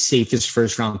is the safest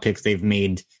first round pick they've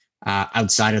made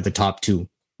outside of the top two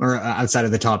or outside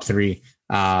of the top three.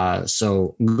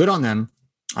 So good on them.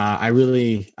 I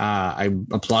really I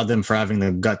applaud them for having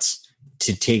the guts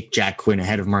to take Jack Quinn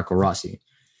ahead of Marco Rossi.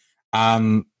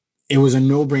 It was a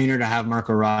no-brainer to have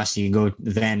Marco Rossi go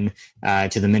then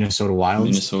to the Minnesota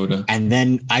Wild. And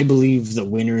then I believe the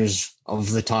winners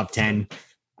of the top 10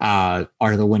 are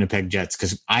the Winnipeg Jets,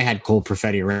 because I had Cole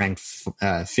Perfetti ranked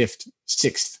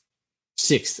sixth,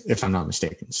 if I'm not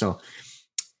mistaken. So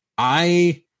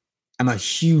I am a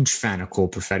huge fan of Cole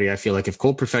Perfetti. I feel like if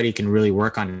Cole Perfetti can really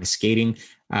work on his skating,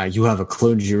 you have a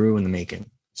Claude Giroux in the making.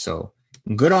 So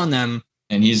good on them.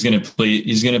 And he's gonna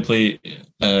play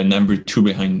number 2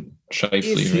 behind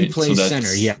Scheifele, if he right? plays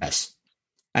center, yes.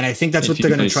 And I think that's what they're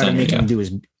going to try to make him do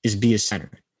is be a center.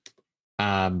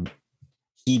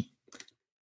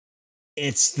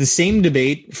 It's the same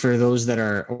debate for those that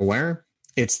are aware.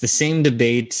 It's the same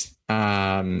debate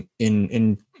in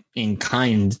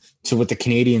kind to what the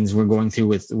Canadians were going through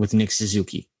with Nick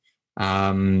Suzuki.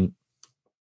 To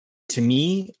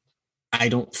me, I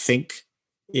don't think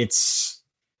it's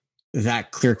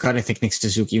that clear cut. I think Nick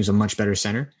Suzuki was a much better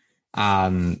center.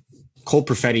 Cole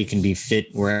Perfetti can be fit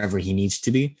wherever he needs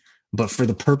to be, but for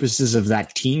the purposes of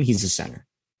that team, he's a center.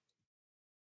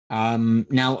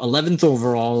 Now, 11th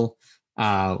overall,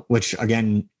 which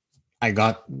again, I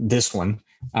got this one,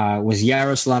 was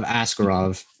Yaroslav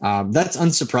Askarov. That's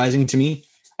unsurprising to me.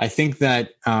 I think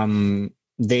that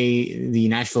the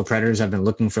Nashville Predators have been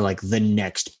looking for like the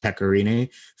next Pekka Rinne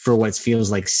for what feels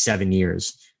like 7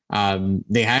 years.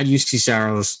 They had UC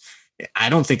Saros. I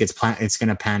don't think it's going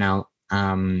to pan out.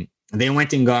 They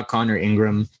went and got Connor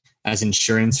Ingram as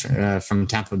insurance from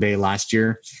Tampa Bay last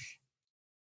year.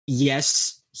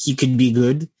 Yes, he could be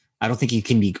good. I don't think he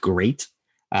can be great.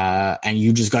 And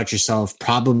you just got yourself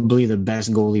probably the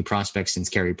best goalie prospect since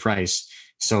Carey Price.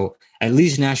 So at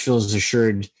least Nashville is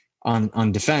assured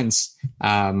on defense.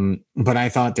 But I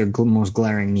thought their most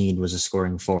glaring need was a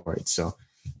scoring forward. So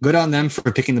good on them for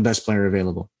picking the best player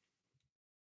available.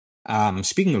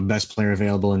 Speaking of best player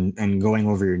available and going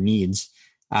over your needs,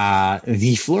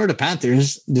 the Florida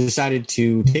Panthers decided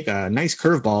to take a nice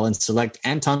curveball and select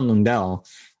Anton Lundell.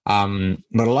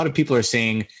 But a lot of people are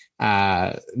saying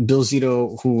Bill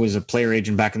Zito, who was a player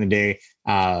agent back in the day,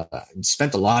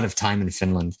 spent a lot of time in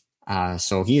Finland.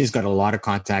 So he has got a lot of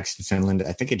contacts in Finland.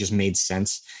 I think it just made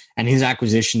sense. And his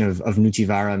acquisition of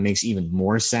Nutivara makes even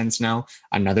more sense now.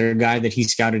 Another guy that he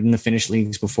scouted in the Finnish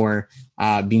leagues before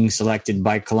being selected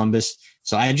by Columbus.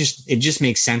 So it just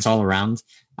makes sense all around.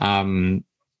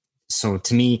 So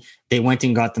to me, they went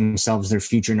and got themselves their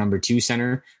future number 2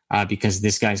 center because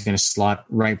this guy's going to slot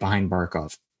right behind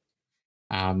Barkov.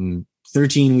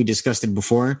 13, we discussed it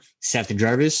before, Seth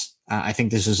Jarvis. I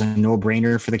think this was a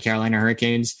no-brainer for the Carolina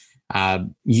Hurricanes.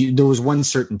 There was one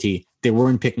certainty. They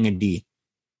weren't picking a D.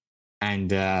 And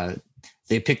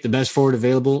they picked the best forward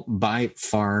available by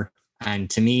far. And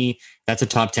to me, that's a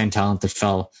top 10 talent that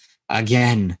fell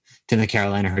again to the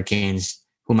Carolina Hurricanes,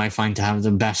 whom I find to have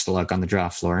the best luck on the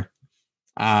draft floor.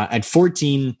 At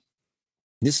 14,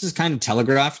 this is kind of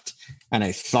telegraphed, and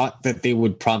I thought that they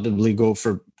would probably go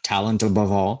for talent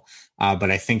above all.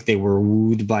 But I think they were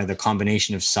wooed by the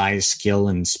combination of size, skill,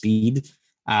 and speed.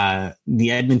 The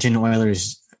Edmonton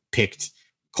Oilers picked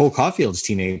Cole Caulfield's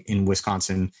teammate in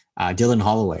Wisconsin, Dylan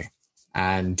Holloway.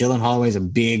 And Dylan Holloway is a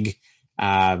big,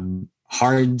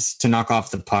 hard to knock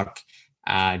off the puck,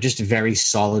 just a very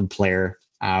solid player.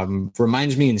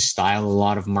 Reminds me in style a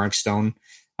lot of Mark Stone,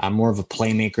 more of a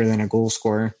playmaker than a goal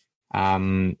scorer.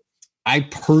 I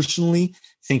personally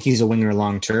think he's a winger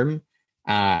long term.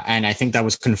 And I think that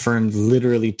was confirmed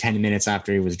literally 10 minutes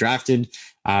after he was drafted,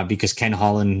 because Ken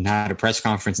Holland had a press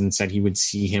conference and said he would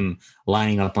see him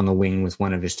lining up on the wing with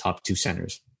one of his top 2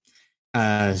 centers.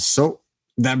 So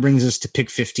that brings us to pick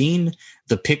 15,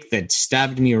 the pick that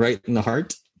stabbed me right in the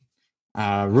heart.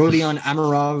 Rodion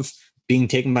Amirov being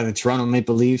taken by the Toronto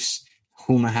Maple Leafs,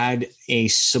 whom had a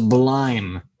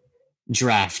sublime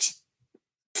draft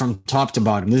from top to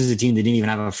bottom. This is a team that didn't even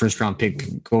have a first-round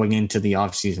pick going into the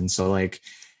offseason. So,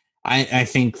 I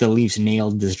think the Leafs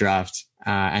nailed this draft,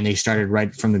 and they started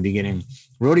right from the beginning.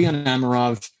 Rodion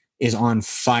Amirov is on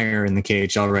fire in the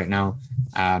KHL right now.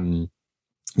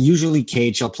 Usually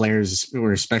KHL players,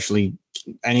 or especially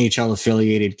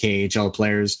NHL-affiliated KHL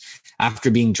players,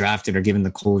 after being drafted are given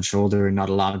the cold shoulder and not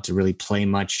allowed to really play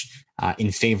much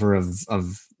in favor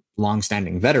of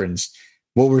longstanding veterans.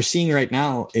 What we're seeing right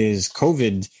now is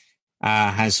COVID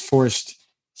has forced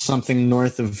something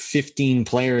north of 15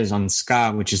 players on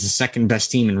SKA, which is the second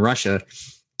best team in Russia,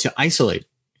 to isolate.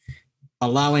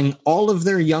 allowing all of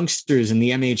their youngsters in the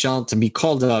MHL to be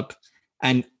called up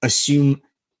and assume,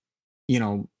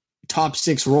 top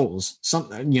 6 roles,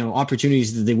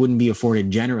 opportunities that they wouldn't be afforded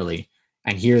generally.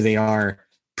 And here they are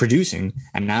producing,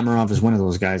 and Namarov is one of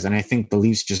those guys. And I think the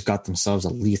Leafs just got themselves a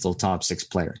lethal top 6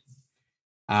 player.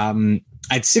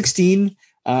 At 16,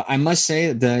 I must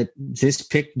say that this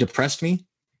pick depressed me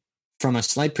from a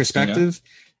slight perspective,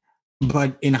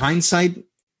 but in hindsight,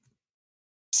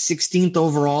 16th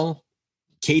overall,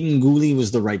 Caden Gooley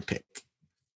was the right pick.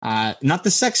 Not the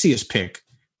sexiest pick,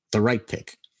 the right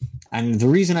pick. And the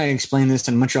reason I explain this,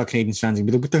 and Montreal Canadiens fans will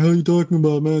be like, what the hell are you talking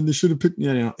about, man? They should have picked,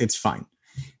 it's fine.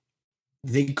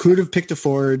 They could have picked a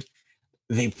forward.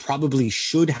 They probably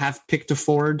should have picked a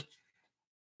forward.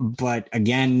 But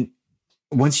again,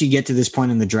 once you get to this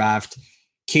point in the draft,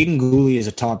 Caden Gooley is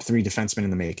a top 3 defenseman in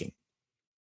the making.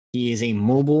 He is a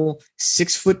mobile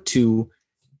 6'2"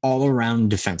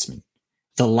 all-around defenseman.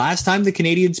 The last time the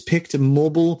Canadiens picked a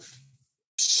mobile,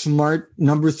 smart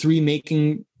number 3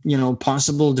 making,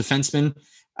 possible defenseman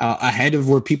ahead of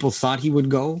where people thought he would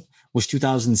go was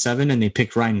 2007, and they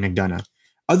picked Ryan McDonagh.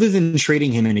 Other than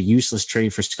trading him in a useless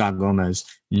trade for Scott Gomez,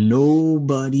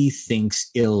 nobody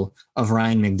thinks ill of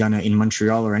Ryan McDonagh in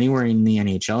Montreal or anywhere in the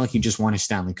NHL. He just won a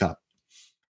Stanley Cup.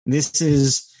 This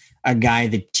is a guy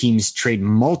that teams trade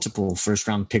multiple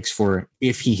first-round picks for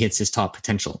if he hits his top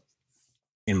potential.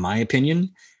 In my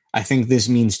opinion, I think this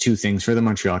means 2 things for the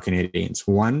Montreal Canadiens.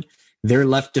 One, their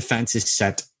left defense is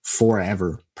set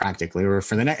forever, practically, or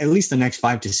for at least the next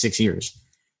 5 to 6 years.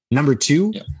 Number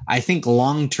 2, I think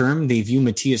long-term, they view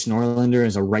Matthias Norlinder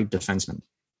as a right defenseman.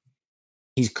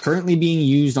 He's currently being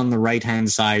used on the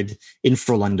right-hand side in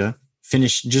Frölunda.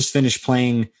 Just finished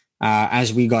playing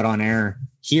as we got on air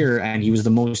here, and he was the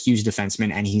most used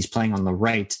defenseman, and he's playing on the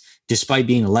right. Despite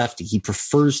being a lefty, he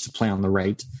prefers to play on the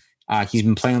right. He's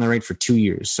been playing on the right for 2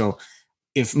 years. So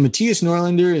if Matthias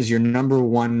Norlinder is your number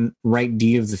 1 right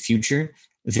D of the future,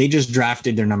 they just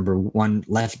drafted their number 1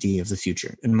 left D of the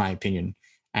future, in my opinion.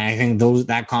 And I think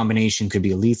that combination could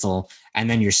be lethal. And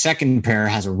then your second pair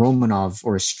has a Romanov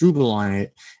or a Struble on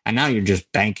it, and now you're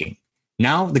just banking.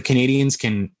 Now the Canadiens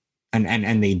can,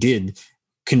 and they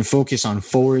can focus on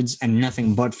forwards and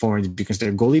nothing but forwards because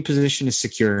their goalie position is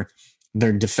secure.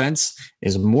 Their defense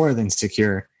is more than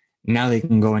secure. Now they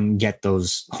can go and get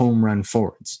those home run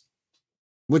forwards,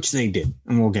 which they did.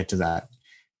 And we'll get to that.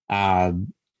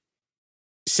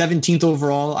 17th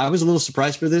overall. I was a little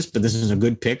surprised for this, but this is a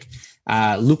good pick.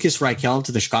 Lucas Reichel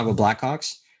to the Chicago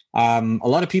Blackhawks. A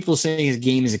lot of people say his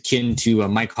game is akin to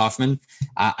Mike Hoffman.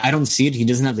 I don't see it. He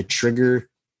doesn't have the trigger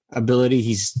ability.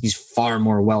 He's far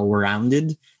more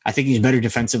well-rounded. I think he's better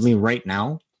defensively right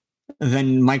now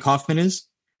than Mike Hoffman is.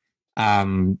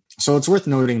 So it's worth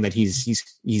noting that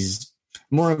he's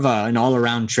more of an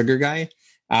all-around trigger guy.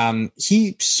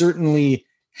 He certainly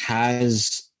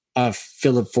has a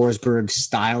Philip Forsberg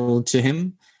style to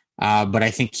him, but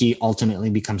I think he ultimately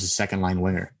becomes a second-line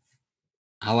winger.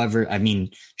 However, I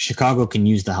mean, Chicago can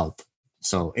use the help.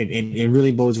 So it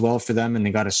really bodes well for them, and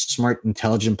they got a smart,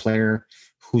 intelligent player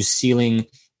whose ceiling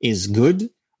is good,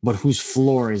 but whose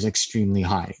floor is extremely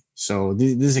high. So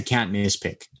this is a can't-miss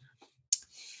pick.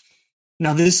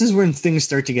 Now, this is when things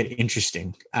start to get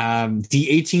interesting. The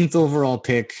 18th overall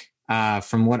pick,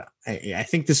 from what I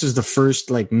think this was the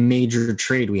first major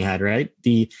trade we had, right?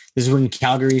 This is when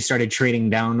Calgary started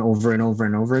trading down over and over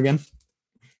and over again.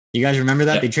 You guys remember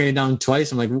that? Yeah. They traded down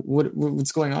twice. I'm like,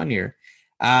 what's going on here?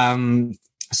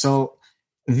 So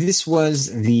this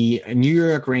was the New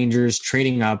York Rangers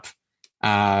trading up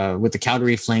with the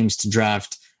Calgary Flames to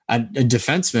draft a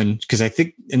defenseman, because I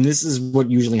think, and this is what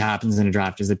usually happens in a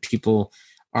draft, is that people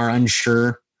are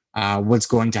unsure what's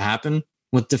going to happen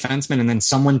with defensemen, and then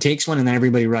someone takes one, and then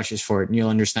everybody rushes for it, and you'll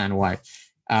understand why.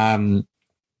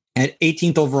 At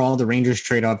 18th overall, the Rangers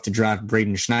trade up to draft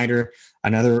Braden Schneider,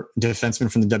 another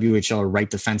defenseman from the WHL, a right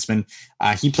defenseman.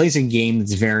 He plays a game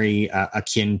that's very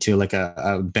akin to like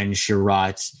a Ben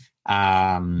Sherratt,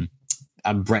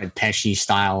 a Brett Pesce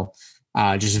style,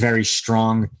 just very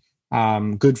strong,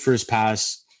 good first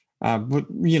pass, but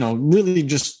really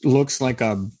just looks like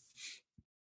a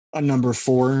number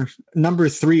 4, number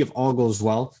 3 if all goes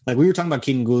well. Like we were talking about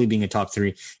Caden Gooley being a top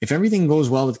 3. If everything goes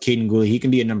well with Caden Gooley, he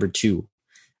can be a number 2.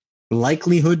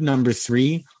 Likelihood number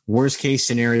 3, worst case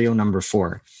scenario number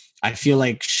 4. I feel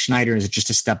like Schneider is just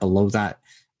a step below that,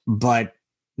 but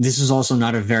this is also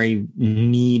not a very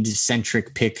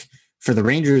need-centric pick for the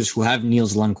Rangers, who have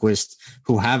Niels Lundqvist,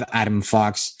 who have Adam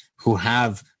Fox, who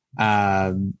have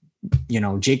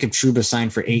Jacob Trouba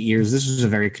signed for 8 years. This was a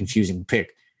very confusing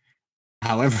pick.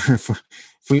 However,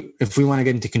 if we want to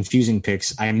get into confusing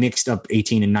picks, I mixed up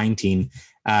 18 and 19.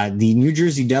 The New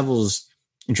Jersey Devils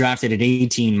drafted at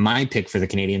 18 my pick for the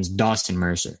Canadians, Dawson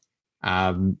Mercer.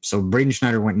 So Braden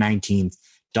Schneider went 19th.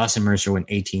 Dawson Mercer went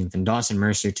 18th. And Dawson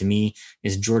Mercer, to me,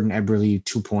 is Jordan Eberle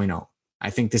 2.0. I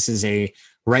think this is a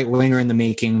right winger in the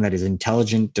making that is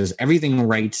intelligent, does everything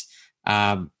right.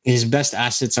 His best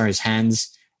assets are his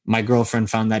hands. My girlfriend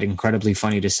found that incredibly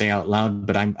funny to say out loud,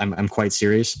 but I'm quite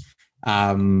serious.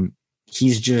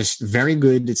 He's just very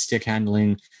good at stick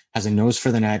handling, has a nose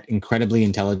for the net, incredibly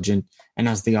intelligent, and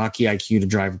has the hockey IQ to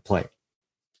drive a play.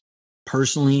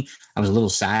 Personally, I was a little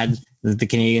sad that the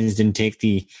Canadians didn't take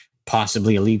the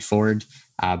possibly elite forward,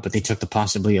 but they took the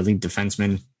possibly elite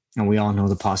defenseman, and we all know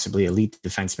the possibly elite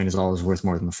defenseman is always worth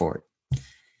more than the forward.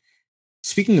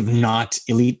 Speaking of not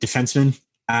elite defensemen,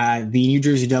 the New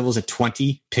Jersey Devils at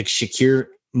 20 picked Shakir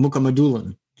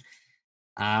Mukhamadullin.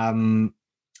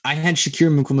 I had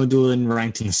Shakir Mukhamadullin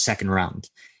ranked in the second round.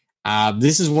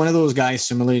 This is one of those guys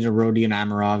similar to Rodion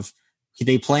Amirov.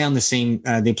 They play on the same.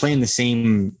 They play in the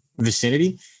same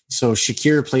vicinity. So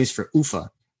Shakir plays for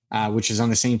Ufa, which is on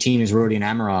the same team as Rodion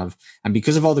Amirov. And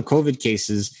because of all the COVID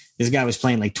cases, this guy was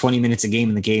playing like 20 minutes a game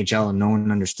in the KHL, and no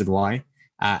one understood why.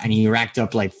 And he racked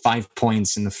up like 5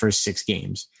 points in the first 6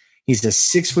 games. He's a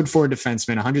 6'4"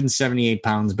 defenseman, 178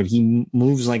 pounds, but he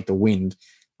moves like the wind.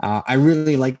 I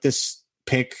really like this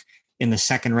pick in the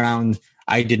second round.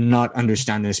 I did not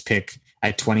understand this pick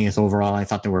at 20th overall. I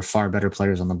thought there were far better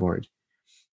players on the board.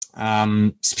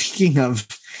 Speaking of,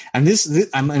 and this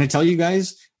I'm going to tell you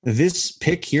guys, this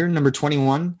pick here, number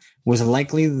 21, was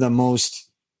likely the most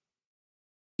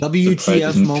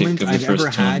WTF moment I've ever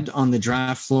had on the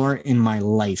draft floor in my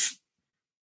life.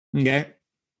 Okay.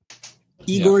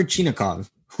 Igor Chinakhov,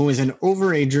 who is an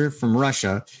overager from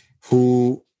Russia,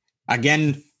 who,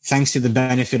 again, thanks to the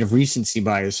benefit of recency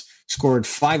bias, scored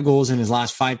 5 goals in his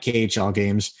last 5 KHL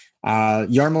games.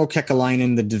 Jarmo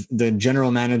Kekalainen, the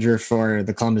general manager for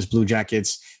the Columbus Blue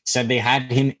Jackets, said they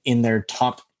had him in their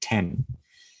top 10.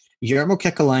 Jarmo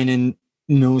Kekalainen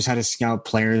knows how to scout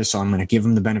players, so I'm going to give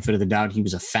him the benefit of the doubt. He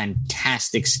was a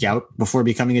fantastic scout before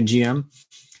becoming a GM.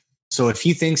 So if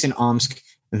he thinks in Omsk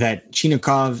that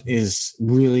Chinakhov is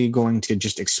really going to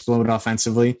just explode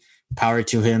offensively, power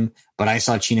to him. But I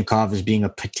saw Chinakhov as being a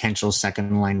potential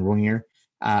second-line winger,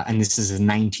 and this is a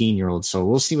 19-year-old, so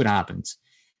we'll see what happens.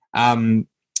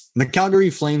 The Calgary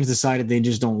Flames decided they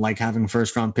just don't like having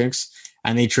first-round picks,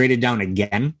 and they traded down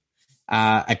again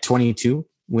at 22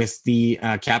 with the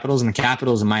Capitals. And the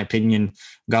Capitals, in my opinion,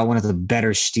 got one of the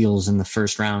better steals in the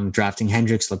first round, drafting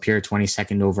Hendrix Lapierre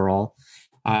 22nd overall.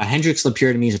 Hendrix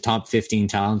Lapierre, to me, is a top 15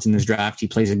 talent in this draft. He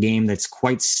plays a game that's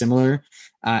quite similar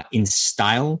in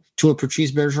style to a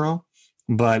Patrice Bergeron,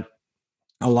 but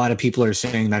a lot of people are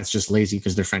saying that's just lazy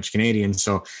because they're French Canadian.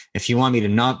 So if you want me to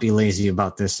not be lazy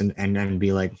about this and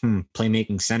be like,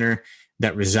 playmaking center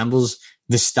that resembles,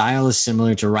 the style is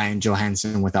similar to Ryan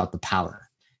Johansson without the power.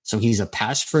 So he's a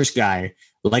pass first guy,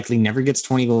 likely never gets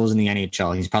 20 goals in the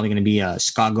NHL. He's probably going to be a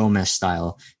Scott Gomez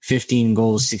style, 15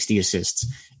 goals, 60 assists,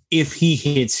 if he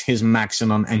hits his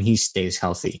maximum and he stays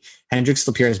healthy. Hendrix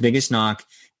Lapierre's biggest knock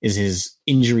is his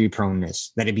injury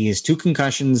proneness, that it be his 2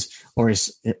 concussions or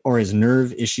his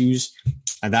nerve issues.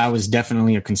 That was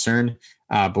definitely a concern.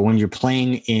 But when you're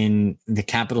playing in the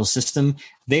Capital system,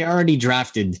 they already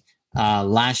drafted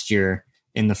last year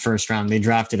in the first round. They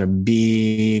drafted a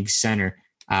big center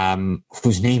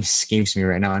whose name escapes me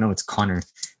right now. I know it's Connor,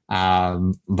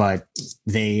 but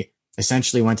they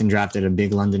essentially went and drafted a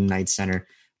big London Knights center.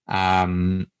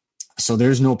 So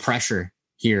there's no pressure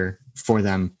here for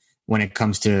them when it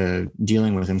comes to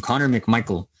dealing with him. Connor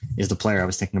McMichael is the player I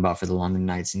was thinking about for the London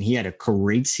Knights, and he had a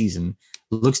great season.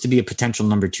 Looks to be a potential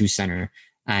number 2 center.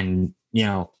 And,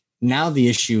 now the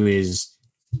issue is,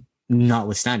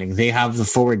 notwithstanding, they have the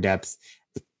forward depth,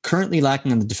 currently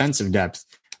lacking on the defensive depth.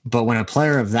 But when a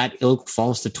player of that ilk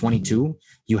falls to 22,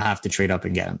 you have to trade up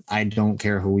and get him. I don't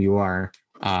care who you are.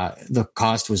 The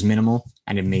cost was minimal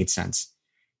and it made sense.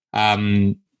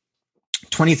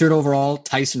 23rd overall,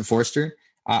 Tyson Foerster.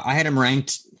 I had him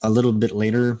ranked a little bit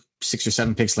later, 6 or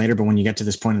 7 picks later, but when you get to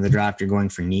this point in the draft, you're going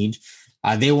for need.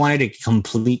 They wanted a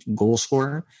complete goal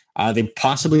scorer. They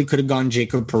possibly could have gone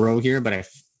Jacob Perreault here, but I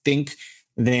think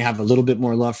they have a little bit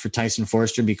more love for Tyson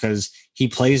Foerster because he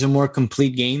plays a more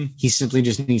complete game. He simply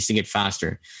just needs to get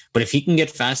faster. But if he can get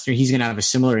faster, he's going to have a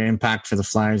similar impact for the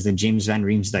Flyers that James Van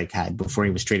Riemsdyk had before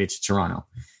he was traded to Toronto.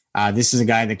 This is a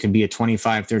guy that could be a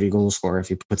 25, 30 goal scorer if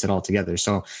he puts it all together.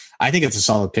 So I think it's a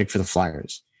solid pick for the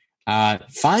Flyers.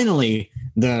 Finally,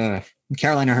 the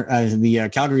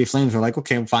Calgary Flames were like,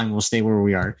 okay, fine, we'll stay where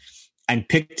we are, and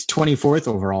picked 24th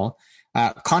overall.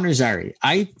 Connor Zary.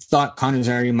 I thought Connor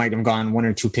Zary might have gone 1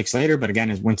 or 2 picks later, but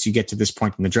again, once you get to this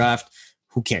point in the draft,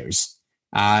 who cares?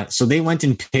 So they went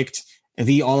and picked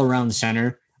the all-around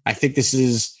center. I think this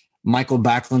is Michael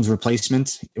Backlund's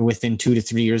replacement within 2 to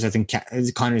 3 years. I think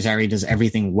Connor Zary does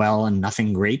everything well and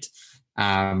nothing great,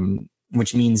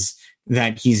 which means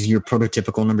that he's your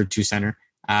prototypical number 2 center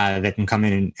that can come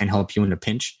in and help you in a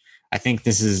pinch. I think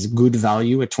this is good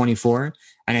value at 24.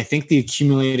 And I think the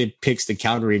accumulated picks that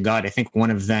Calgary got, I think one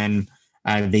of them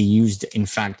they used, in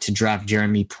fact, to draft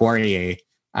Jeremy Poirier.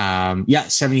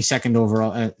 72nd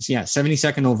overall.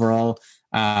 72nd overall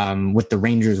with the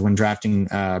Rangers when drafting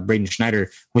Braden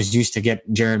Schneider was used to get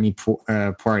Jeremy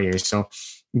Poirier. So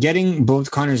getting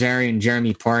both Connor Zary and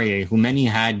Jeremy Poirier, who many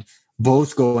had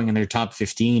both going in their top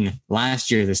 15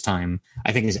 last year this time,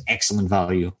 I think is excellent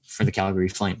value for the Calgary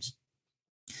Flames.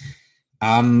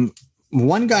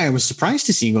 One guy I was surprised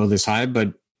to see go this high,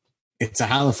 but it's a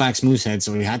Halifax Moosehead,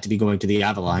 so he had to be going to the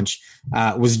Avalanche,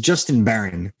 was Justin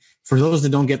Barron. For those that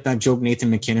don't get that joke,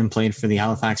 Nathan McKinnon played for the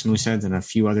Halifax Mooseheads, and a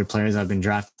few other players have been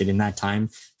drafted in that time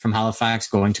from Halifax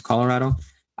going to Colorado.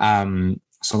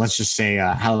 So let's just say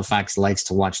Halifax likes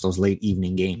to watch those late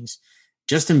evening games.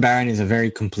 Justin Barron is a very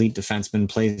complete defenseman,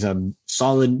 plays a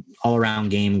solid all-around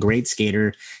game, great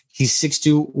skater. He's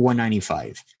 6'2",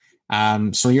 195.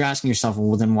 So you're asking yourself,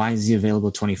 well, then why is he available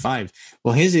at 25?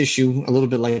 Well, his issue, a little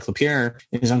bit like Lapierre,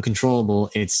 is uncontrollable.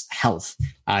 It's health.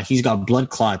 He's got blood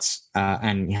clots,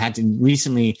 and he had to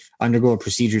recently undergo a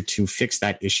procedure to fix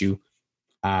that issue.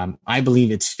 I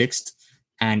believe it's fixed.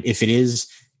 And if it is,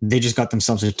 they just got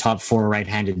themselves a top 4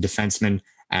 right-handed defenseman.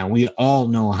 And we all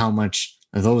know how much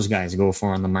those guys go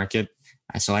for on the market.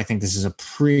 So I think this is a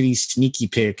pretty sneaky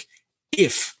pick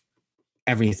if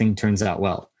everything turns out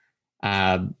well.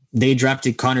 They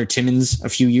drafted Connor Timmins a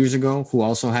few years ago, who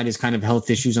also had his kind of health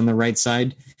issues on the right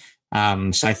side.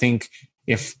 So I think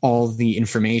if all the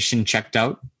information checked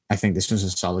out, I think this was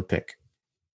a solid pick.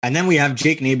 And then we have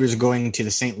Jake Neighbors going to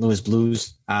the St. Louis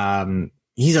Blues.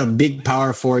 He's a big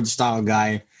power forward style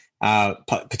guy,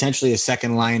 potentially a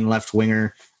second line left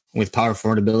winger with power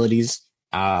forward abilities.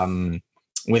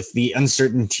 With the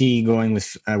uncertainty going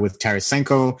with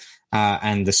Tarasenko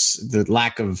and the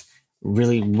lack of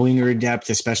really winger depth,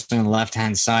 especially on the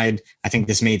left-hand side, I think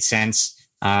this made sense.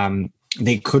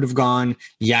 They could have gone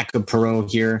Jacob Perreault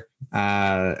here,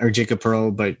 or Jacob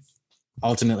Perreault, but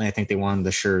ultimately I think they wanted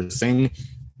the sure thing.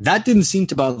 That didn't seem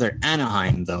to bother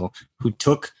Anaheim, though, who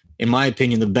took, in my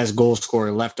opinion, the best goal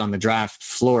scorer left on the draft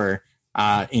floor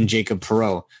in Jacob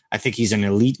Perreault. I think he's an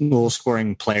elite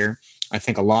goal-scoring player. I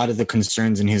think a lot of the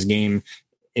concerns in his game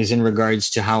is in regards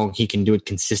to how he can do it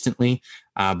consistently.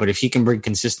 But if he can bring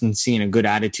consistency and a good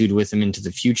attitude with him into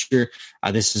the future,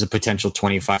 this is a potential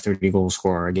 25, 30 goal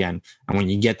scorer again. And when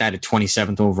you get that at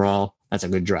 27th overall, that's a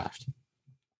good draft.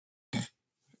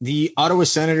 The Ottawa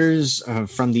Senators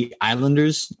from the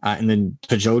Islanders in the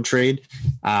Peugeot trade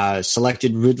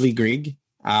selected Ridley Greig.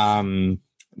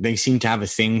 They seem to have a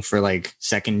thing for like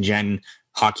second-gen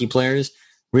hockey players.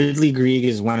 Ridley Greig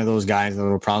is one of those guys that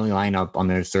will probably line up on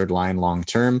their third line long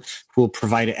term, who will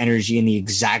provide energy in the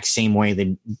exact same way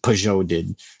that Peugeot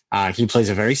did. He plays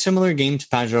a very similar game to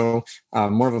Peugeot,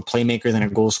 more of a playmaker than a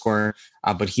goal scorer,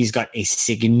 but he's got a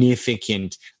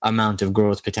significant amount of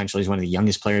growth potential. He's one of the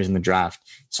youngest players in the draft,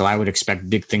 so I would expect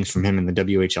big things from him in the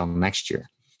WHL next year.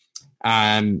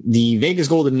 The Vegas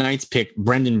Golden Knights picked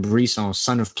Brendan Brisson,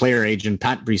 son of player agent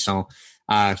Pat Brisson.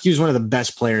 He was one of the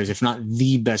best players, if not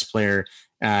the best player,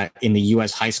 in the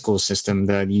U.S. high school system,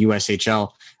 the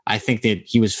USHL. I think that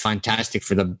he was fantastic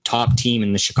for the top team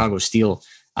in the Chicago Steel.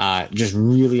 Just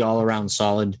really all around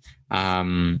solid.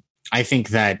 I think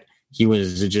that he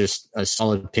was just a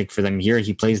solid pick for them here.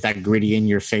 He plays that gritty in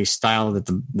your face style that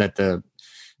the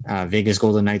Vegas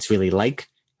Golden Knights really like.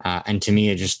 And to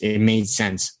me, it made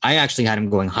sense. I actually had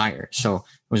him going higher, so I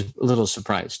was a little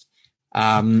surprised.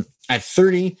 At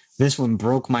 30, this one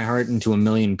broke my heart into a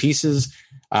million pieces.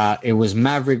 It was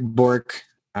Mavrik Bourque,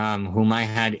 whom I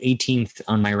had 18th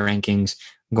on my rankings,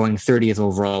 going 30th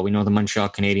overall. We know the Montreal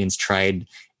Canadiens tried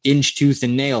inch, tooth,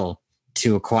 and nail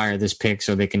to acquire this pick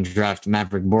so they can draft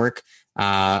Mavrik Bourque.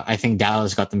 I think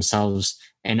Dallas got themselves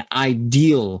an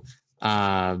ideal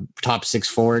top 6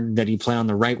 forward that he play on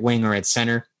the right wing or at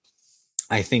center.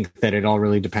 I think that it all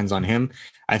really depends on him.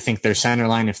 I think their center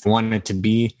line, if they wanted to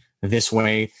be this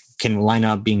way, can line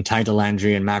up being Ty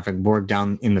Dellandrea and Mavrik Bourque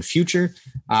down in the future.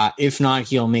 If not,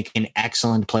 he'll make an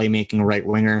excellent playmaking right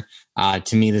winger.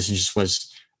 To me, this just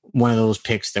was one of those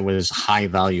picks that was high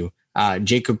value.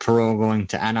 Jacob Perreault going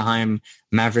to Anaheim,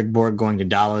 Mavrik Bourque going to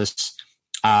Dallas.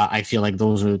 I feel like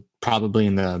those are probably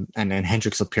and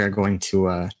Hendrix Lapierre going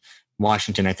to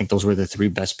Washington, I think those were the 3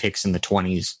 best picks in the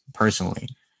 20s, personally.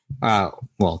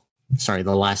 The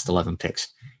last 11 picks.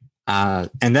 And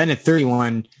then at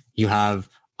 31, you have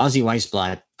Ozzy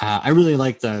Weisblatt. I really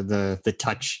like the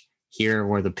touch here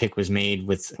where the pick was made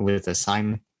with a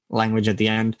sign language at the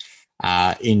end,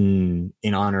 in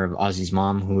honor of Ozzy's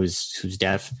mom, who's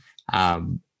deaf.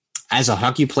 As a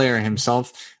hockey player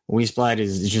himself, Weisblatt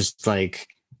is just like,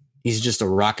 he's just a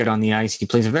rocket on the ice. He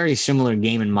plays a very similar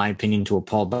game, in my opinion, to a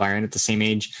Paul Byron at the same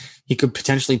age. He could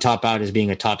potentially top out as being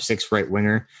a top 6 right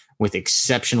winger with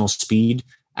exceptional speed.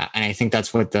 And I think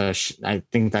that's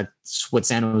what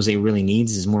San Jose really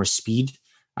needs, is more speed.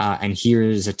 And here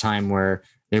is a time where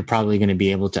they're probably going to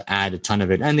be able to add a ton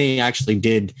of it. And they actually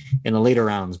did in the later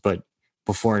rounds, but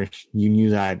before you knew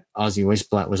that, Ozzy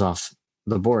Weisblatt was off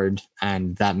the board,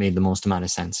 and that made the most amount of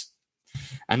sense.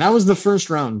 And that was the first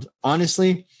round.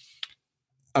 Honestly,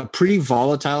 a pretty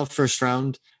volatile first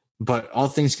round, but all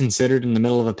things considered, in the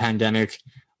middle of a pandemic,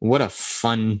 what a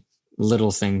fun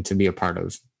little thing to be a part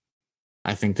of.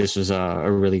 I think this was a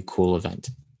really cool event.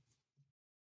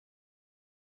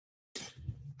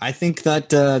 I think that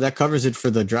that covers it for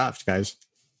the draft, guys.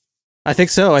 I think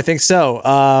so.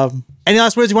 Any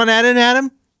last words you want to add in,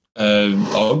 Adam?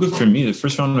 All good for me. The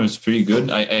first round was pretty good.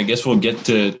 I guess we'll get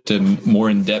to more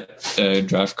in-depth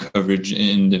draft coverage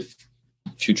in the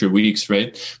future weeks,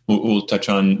 right? We'll touch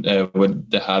on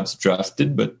what the Habs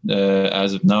drafted, but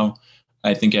as of now,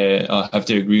 I think I'll have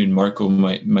to agree with Marco.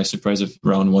 My surprise of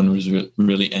round 1 was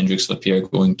really Hendrix Lapierre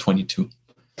going 22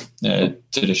 to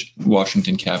the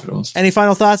Washington Capitals. Any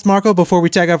final thoughts, Marco, before we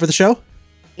tag out for the show?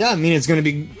 Yeah, I mean, it's going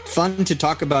to be fun to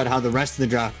talk about how the rest of the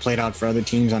draft played out for other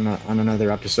teams on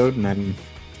another episode. And then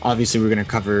obviously we're going to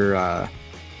cover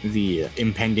the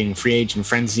impending free agent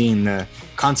frenzy and the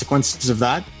consequences of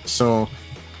that. So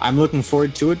I'm looking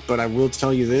forward to it, but I will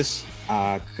tell you this.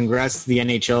 Congrats to the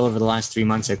NHL over the last 3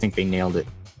 months. I think they nailed it.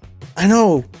 I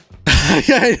know.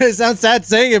 It sounds sad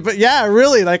saying it, but yeah,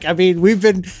 really. Like, I mean, we've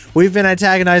been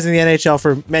antagonizing the NHL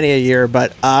for many a year,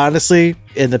 but honestly,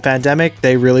 in the pandemic,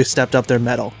 they really stepped up their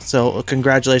mettle. So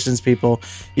congratulations, people.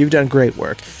 You've done great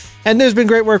work. And there's been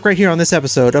great work right here on this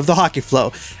episode of The Hockey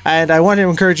Flow. And I want to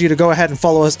encourage you to go ahead and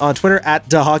follow us on Twitter at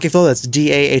The Hockey Flow. That's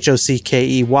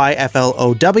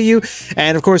DAHOCKEYFLOW.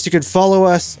 And of course, you could follow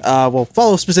us,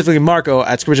 follow specifically Marco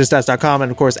at ScriptureStats.com,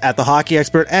 and of course at The Hockey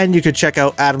Expert. And you could check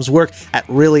out Adam's work at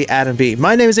Really Adam B.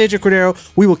 My name is AJ Cordero.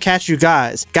 We will catch you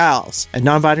guys, gals, and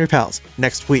non-binary pals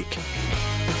next week.